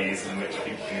different ways in which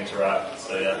people can interact.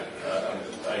 So yeah,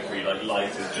 I agree. Like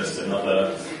light is just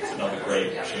another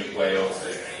great cheap way of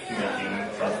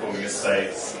transforming a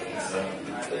space.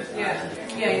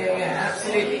 Yeah,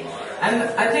 absolutely. And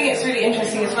I think it's really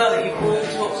interesting as well that you all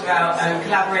talked about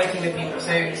collaborating with people.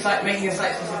 So making a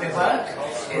site-specific work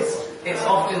it's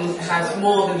often has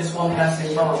more than just one person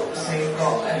involved. So you've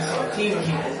got a sort of team of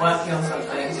people working on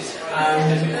something,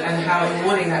 and how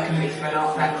rewarding that can be for an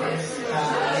art practice,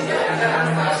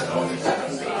 and how supportive that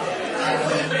can be.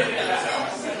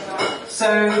 So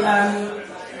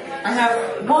I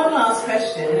have one last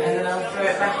question, and then I'll throw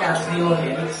it back out to the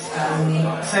audience.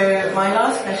 So my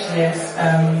last question is,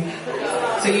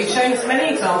 so you've shown us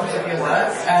many examples of your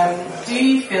work. Do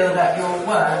you feel that your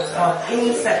works are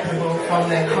inseparable from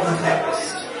their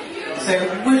context? So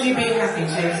would you be happy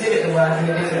to exhibit the work in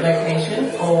a different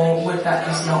location, or would that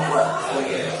just not work for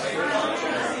you?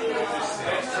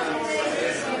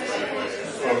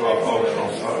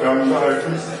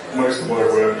 Most of my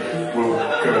work will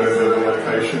go in other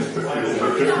locations, but it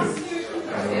will be different.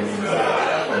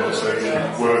 I'm not saying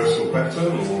it's worse or better,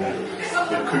 or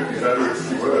it could be better, it could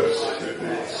be worse.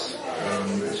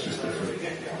 It's just different.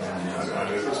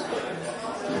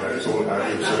 It's all about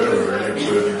the observer and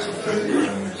observing something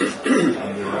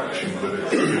and the reaction that it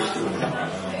gives to them.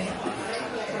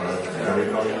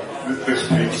 This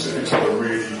piece, it's on a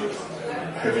really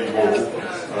heavy wall.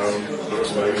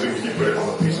 Looks amazing. If you put it on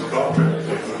a piece of carpet,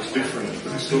 it looks different,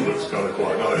 but it still looks kind of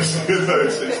quite nice. I don't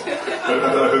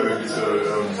think it's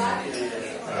different.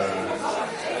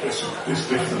 It's a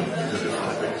different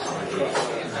thing.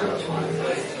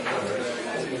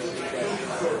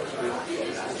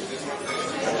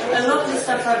 A lot of the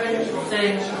stuff I've been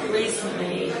doing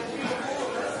recently,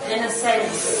 in a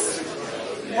sense,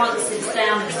 once it's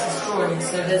down, it's destroyed.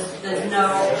 So there's no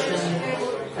option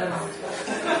of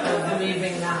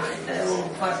removing that. They're all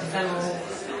quite ephemeral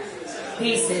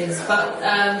pieces, but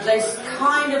they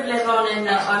kind of live on in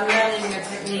that I'm learning a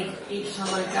technique each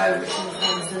time I go, which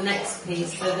informs the next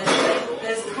piece. So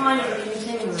there's kind of a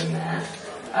continuum there.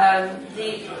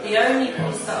 The only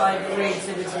piece that I've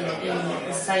re-exhibited in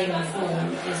the same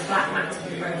form is Black Matter,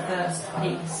 the very first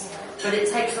piece, but it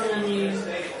takes on a new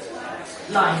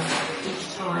life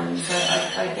each time. So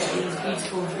I get these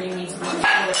beautiful 3 meter long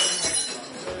stories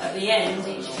at the end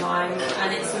each time,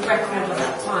 and it's a record of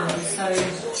that time. So I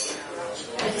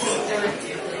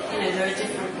think there are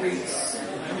different routes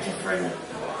and different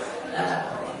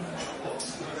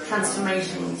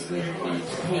transformations with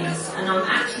each piece, and I'm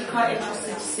actually quite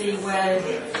interested to see where,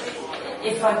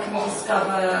 if I can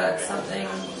discover something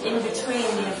in between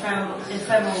the ephemeral and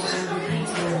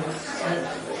repeatable,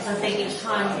 because I think each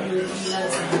time you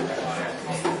learn something.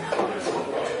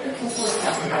 Looking forward to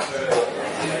that.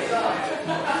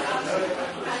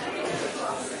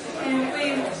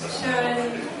 We've shown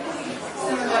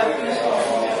some of our missions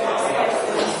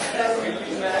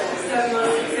some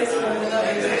more successful than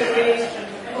others, but we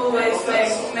always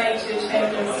make major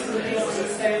changes to the pieces,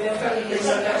 so they're probably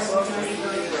not that possible to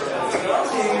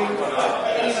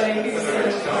even increase the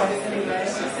price anyway.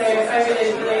 So I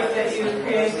really believe that you're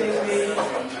creating the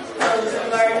whole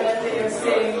environment that you're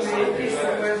seeing the piece of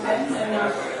work in, and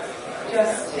not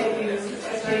just taking a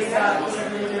piece out and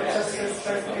then do it justice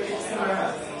by putting it somewhere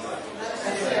else.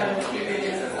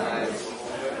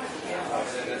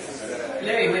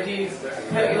 Louis, would you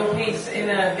put your piece in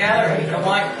a gallery, a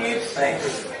white cube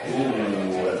space? Ooh, I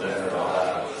don't know about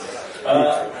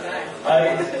that.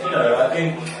 I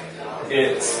think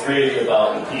it's really about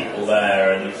the people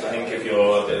there, and I think if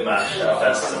you're a bit mashed at a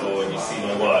festival and you see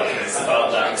my work, it's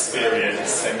about that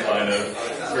experience and kind of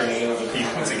bringing all the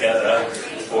people together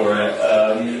for it.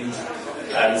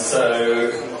 And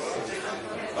so,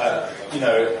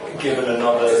 given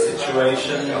another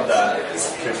situation that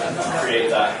could create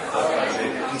that kind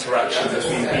of interaction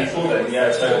between people, then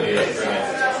yeah, totally, I'd bring it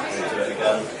to it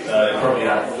again. It probably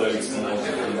have loads more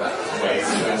different ways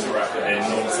to interact with it,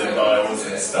 knobs and dials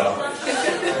and stuff,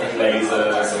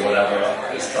 lasers or whatever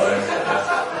this time.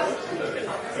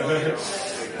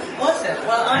 Awesome.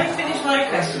 Well, I finished my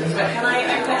questions, but can I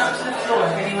open it up to the floor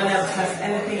if anyone else has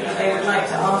anything that they would like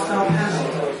to ask our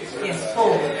panel? Yes,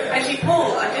 Paul. Actually,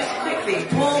 Paul, just quickly,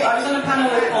 Paul, I was on a panel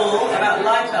with Paul about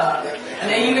light art,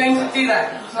 and are you going to do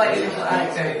that slightly little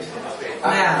anecdote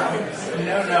now?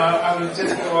 No, I was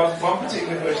just going to ask one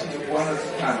particular question to one of the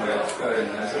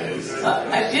panelists.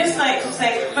 I'd just like to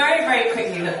say very, very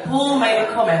quickly that Paul made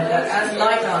a comment that as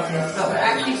light artists, but we're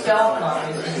actually dark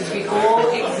artists because we all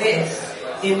exist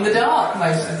in the dark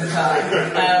most of the time.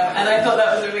 And I thought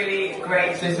that was a really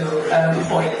great little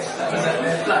point that was at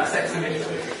the Flux exhibition.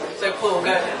 So Paul, go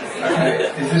ahead.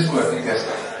 Okay, is this working? Yes.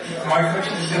 My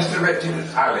question is just directed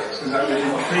at Alex, because I was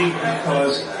intrigued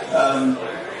because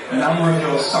a number of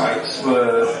your sites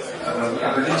were of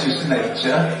a religious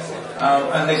nature,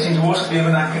 and they seem to also be of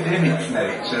an academic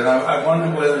nature. I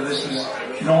wonder whether this was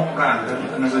not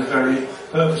random and it was very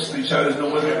purposely chosen,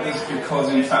 or whether it was because,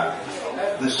 in fact,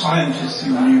 the scientists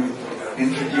who you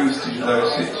introduced into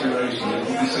those situations.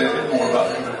 Would you say a bit more about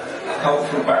the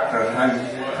cultural background, how you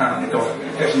apparently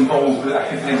get involved with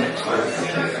academics?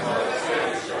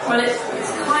 Well,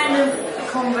 it's kind of a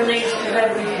combination of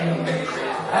everything.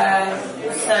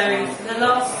 So for the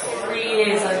last 3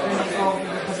 years I've been involved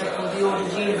with a project called the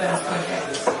Ordered Universe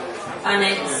Project, and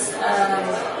it's a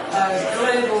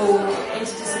global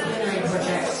interdisciplinary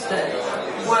project that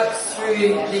works through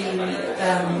the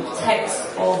text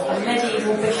of a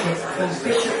medieval bishop called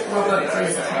Bishop Robert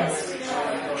Grosseteste.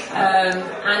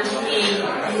 And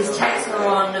his texts are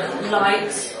on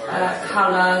light,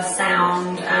 colour,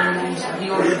 sound, and the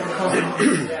order of the cosmos.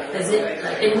 There's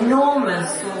enormous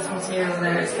source material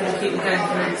there. It's going to keep going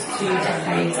for the next 2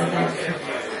 decades, I think.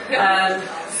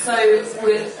 So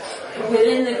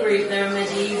within the group, there are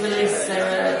medievalists, there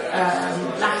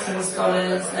are Latin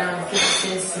scholars, there are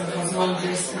physicists and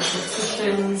cosmologists,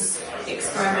 mathematicians,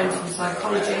 experimental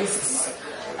psychologists.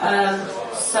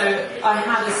 So I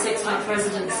had a 6-month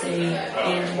residency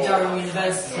in Durham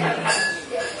University.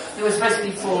 It was supposed to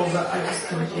be 4, but I just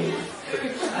couldn't do.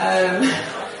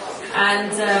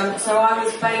 So I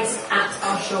was based at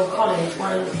Arshaw College,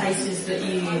 one of the places that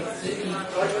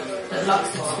Lux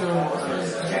School was, one of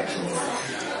the projections.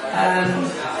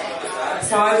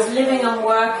 So I was living and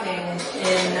working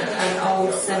in an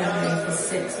old seminary for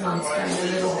 6 months, going a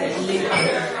little bit loopy.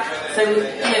 So,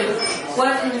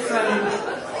 working from,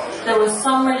 there was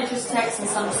some religious texts and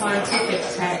some scientific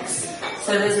texts,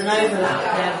 so there's an overlap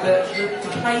there, but the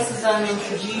places I'm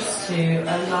introduced to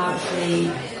are largely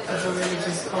of a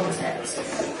religious context.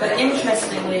 But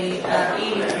interestingly,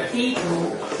 Ely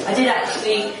Cathedral, I did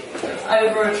actually,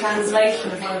 over a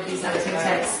translation of one of these Latin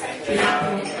texts, we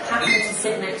happened to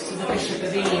sit next to the Bishop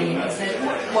of Ely, and he said,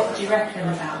 what do you reckon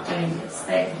about doing this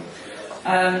thing?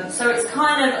 So it's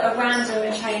kind of a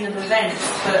random chain of events,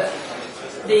 but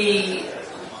the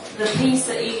piece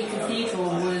at Ely Cathedral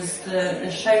was the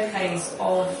showcase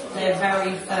of their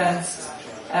very first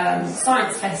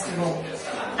science festival,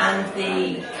 and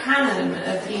the canon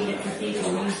of Ely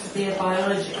Cathedral used to be a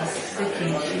biologist,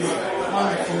 Vicky. She's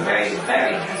wonderful, very,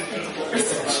 very hospitable.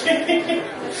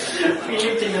 We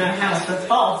lived in her house podcast for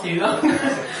far too long.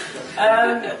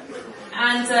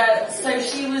 So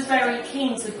she was very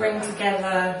keen to bring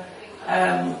together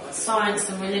science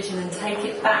and religion and take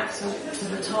it back to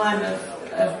the time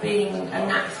of being a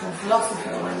natural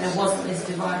philosopher when there wasn't this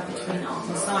divide between art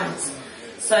and science.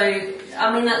 So,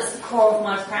 I mean, that's the core of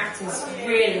my practice,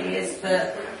 really, is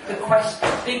the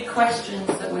big questions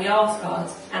that we ask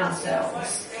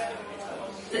ourselves.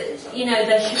 That, you know,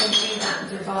 there shouldn't be that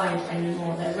divide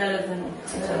anymore. They're relevant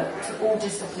to all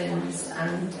disciplines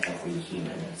and every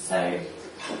human. So,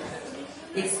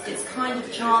 it's kind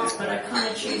of chance, but I kind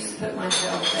of choose to put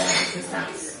myself there because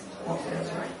that's what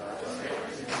feels right.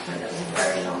 So that was a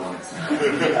very long answer. No,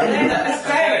 that's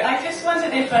great. I just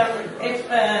wondered if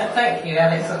thank you,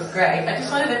 Alex, that was great. I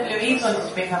just wondered if Louise wanted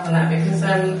to pick up on that because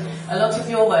a lot of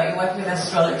your work, you're working with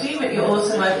astrology, but you're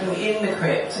also working in the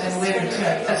crypt and with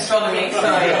astronomy.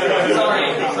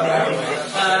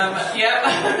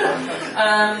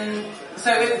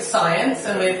 So with science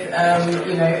and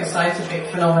with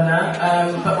scientific phenomena,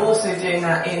 but also doing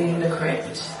that in the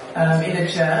crypt, in a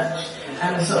church.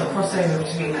 And a sort of crossover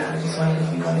between that. I just wondered if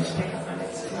you wanted to pick up on it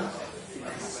as well.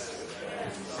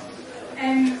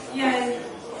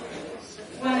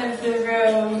 One of the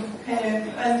real kind of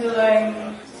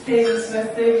underlying themes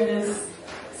with Lumen is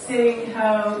seeing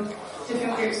how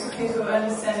different groups of people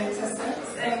understand existence,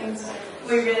 and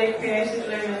we really created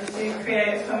Lumen to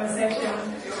create a conversation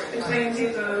between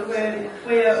people where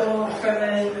we are all from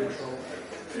a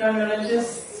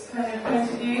non-religious kind of point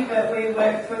of view, but we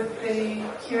work with the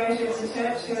curator of the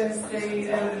church, who is the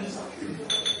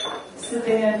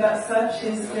Sabina Batsach,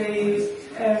 she's the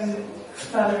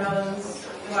Father Roland's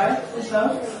wife as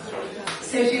well.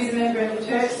 So she's a member of the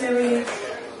church, so we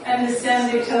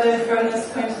understand each other from this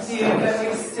point of view, but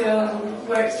we still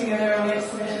work together on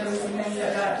exhibitions and things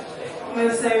like that. We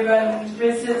also run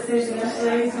residencies in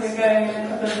Italy, so we're going in a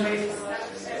couple of weeks.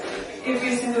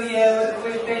 Every single year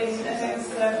we've been, I think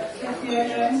it's about 50 years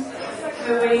ago,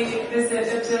 where we visit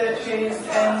observatories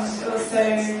and also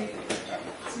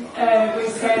we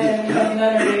stay in a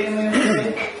nunnery and we also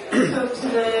talk to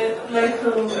the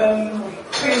local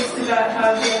priest about how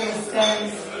he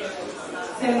understands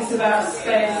things about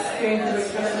space, creative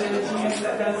religion and things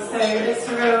like that. So it's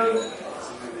a real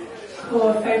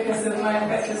core focus of my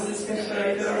practice,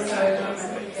 especially, but also Lumen.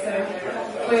 So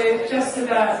we're just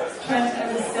about trying to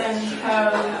understand how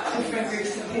different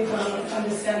groups of people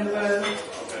understand the world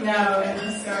now and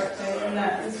historically, and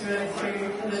that is really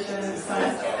through religion and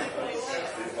science.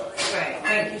 Great,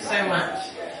 thank you so much.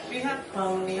 We have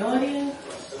from the audience.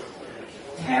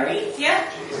 Terry, yeah?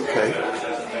 Okay.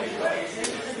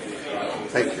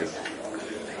 Thank you.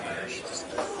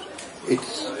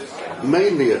 It's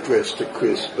mainly addressed to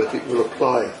Chris, but it will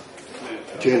apply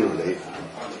generally.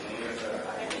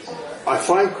 I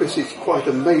find Chris is quite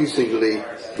amazingly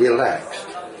relaxed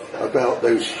about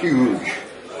those huge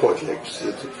projects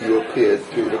that you appeared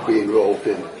to have been involved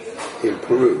in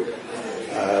Peru.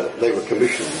 They were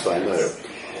commissions, I know.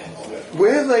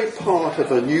 Were they part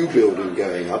of a new building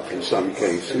going up in some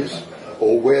cases,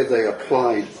 or were they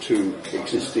applied to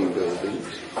existing buildings?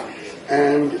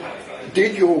 And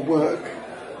did your work,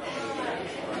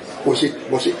 was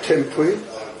it temporary,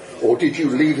 or did you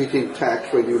leave it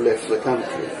intact when you left the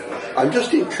country? I'm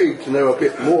just intrigued to know a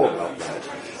bit more about that.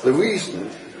 The reason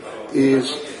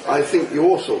is I think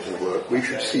your sort of work we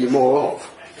should see more of.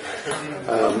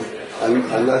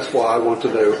 And that's why I want to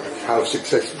know how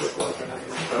successful it was.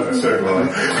 So right.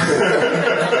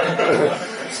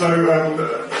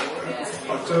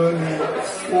 I've done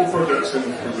 4 projects in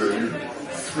Peru.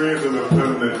 3 of them are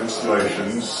permanent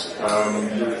installations.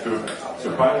 The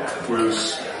bank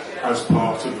was as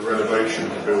part of the renovation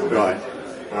of the building. Right.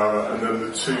 And then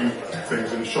the 2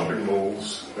 things in shopping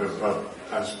malls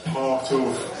as part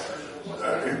of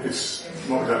it's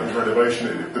not exactly renovation.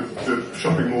 The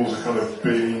shopping malls are kind of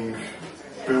being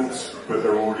built, but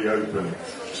they're already open.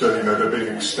 So they're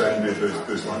being extended.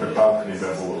 There's like a balcony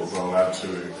level that will go out to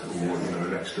it, or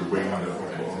an extra wing that will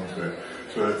put onto it.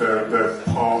 So they're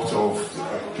part of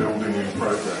a building in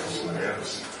progress, I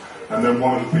guess. And then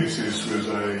one of the pieces was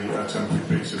a temporary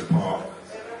piece in a park.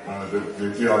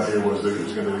 The idea was that it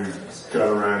was going to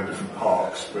go around different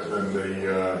parks, but then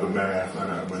the mayor ran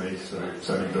out of money, so it's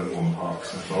only done 1 park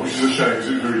so far, which is a shame, because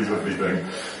it was a really lovely thing.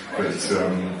 But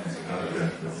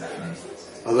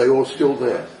Are they all still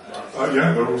there?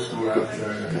 Yeah, they're all still there.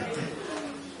 Yeah.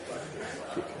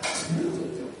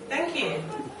 Thank you.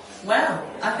 Well,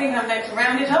 I think I'm going to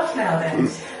round it off now then.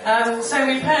 So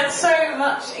we've heard so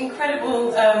much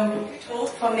incredible talk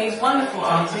from these wonderful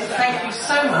artists. Thank you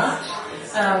so much.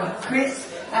 Chris,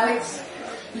 Alex,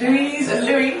 Louise and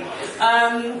Louis.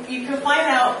 You can find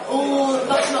out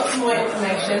lots and lots more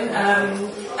information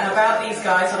about these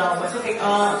guys on our website. I think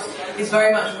art is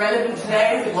very much relevant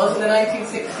today as it was in the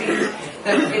 1960s,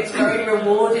 that it's very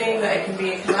rewarding, that it can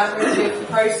be a collaborative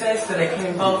process, that it can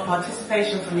involve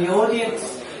participation from the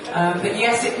audience. But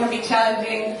yes, it can be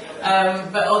challenging,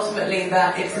 but ultimately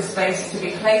that it's a space to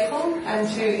be playful and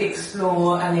to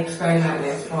explore and experiment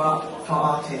with for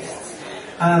artists.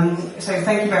 So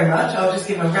thank you very much. I'll just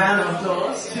give a round of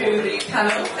applause to the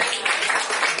panel.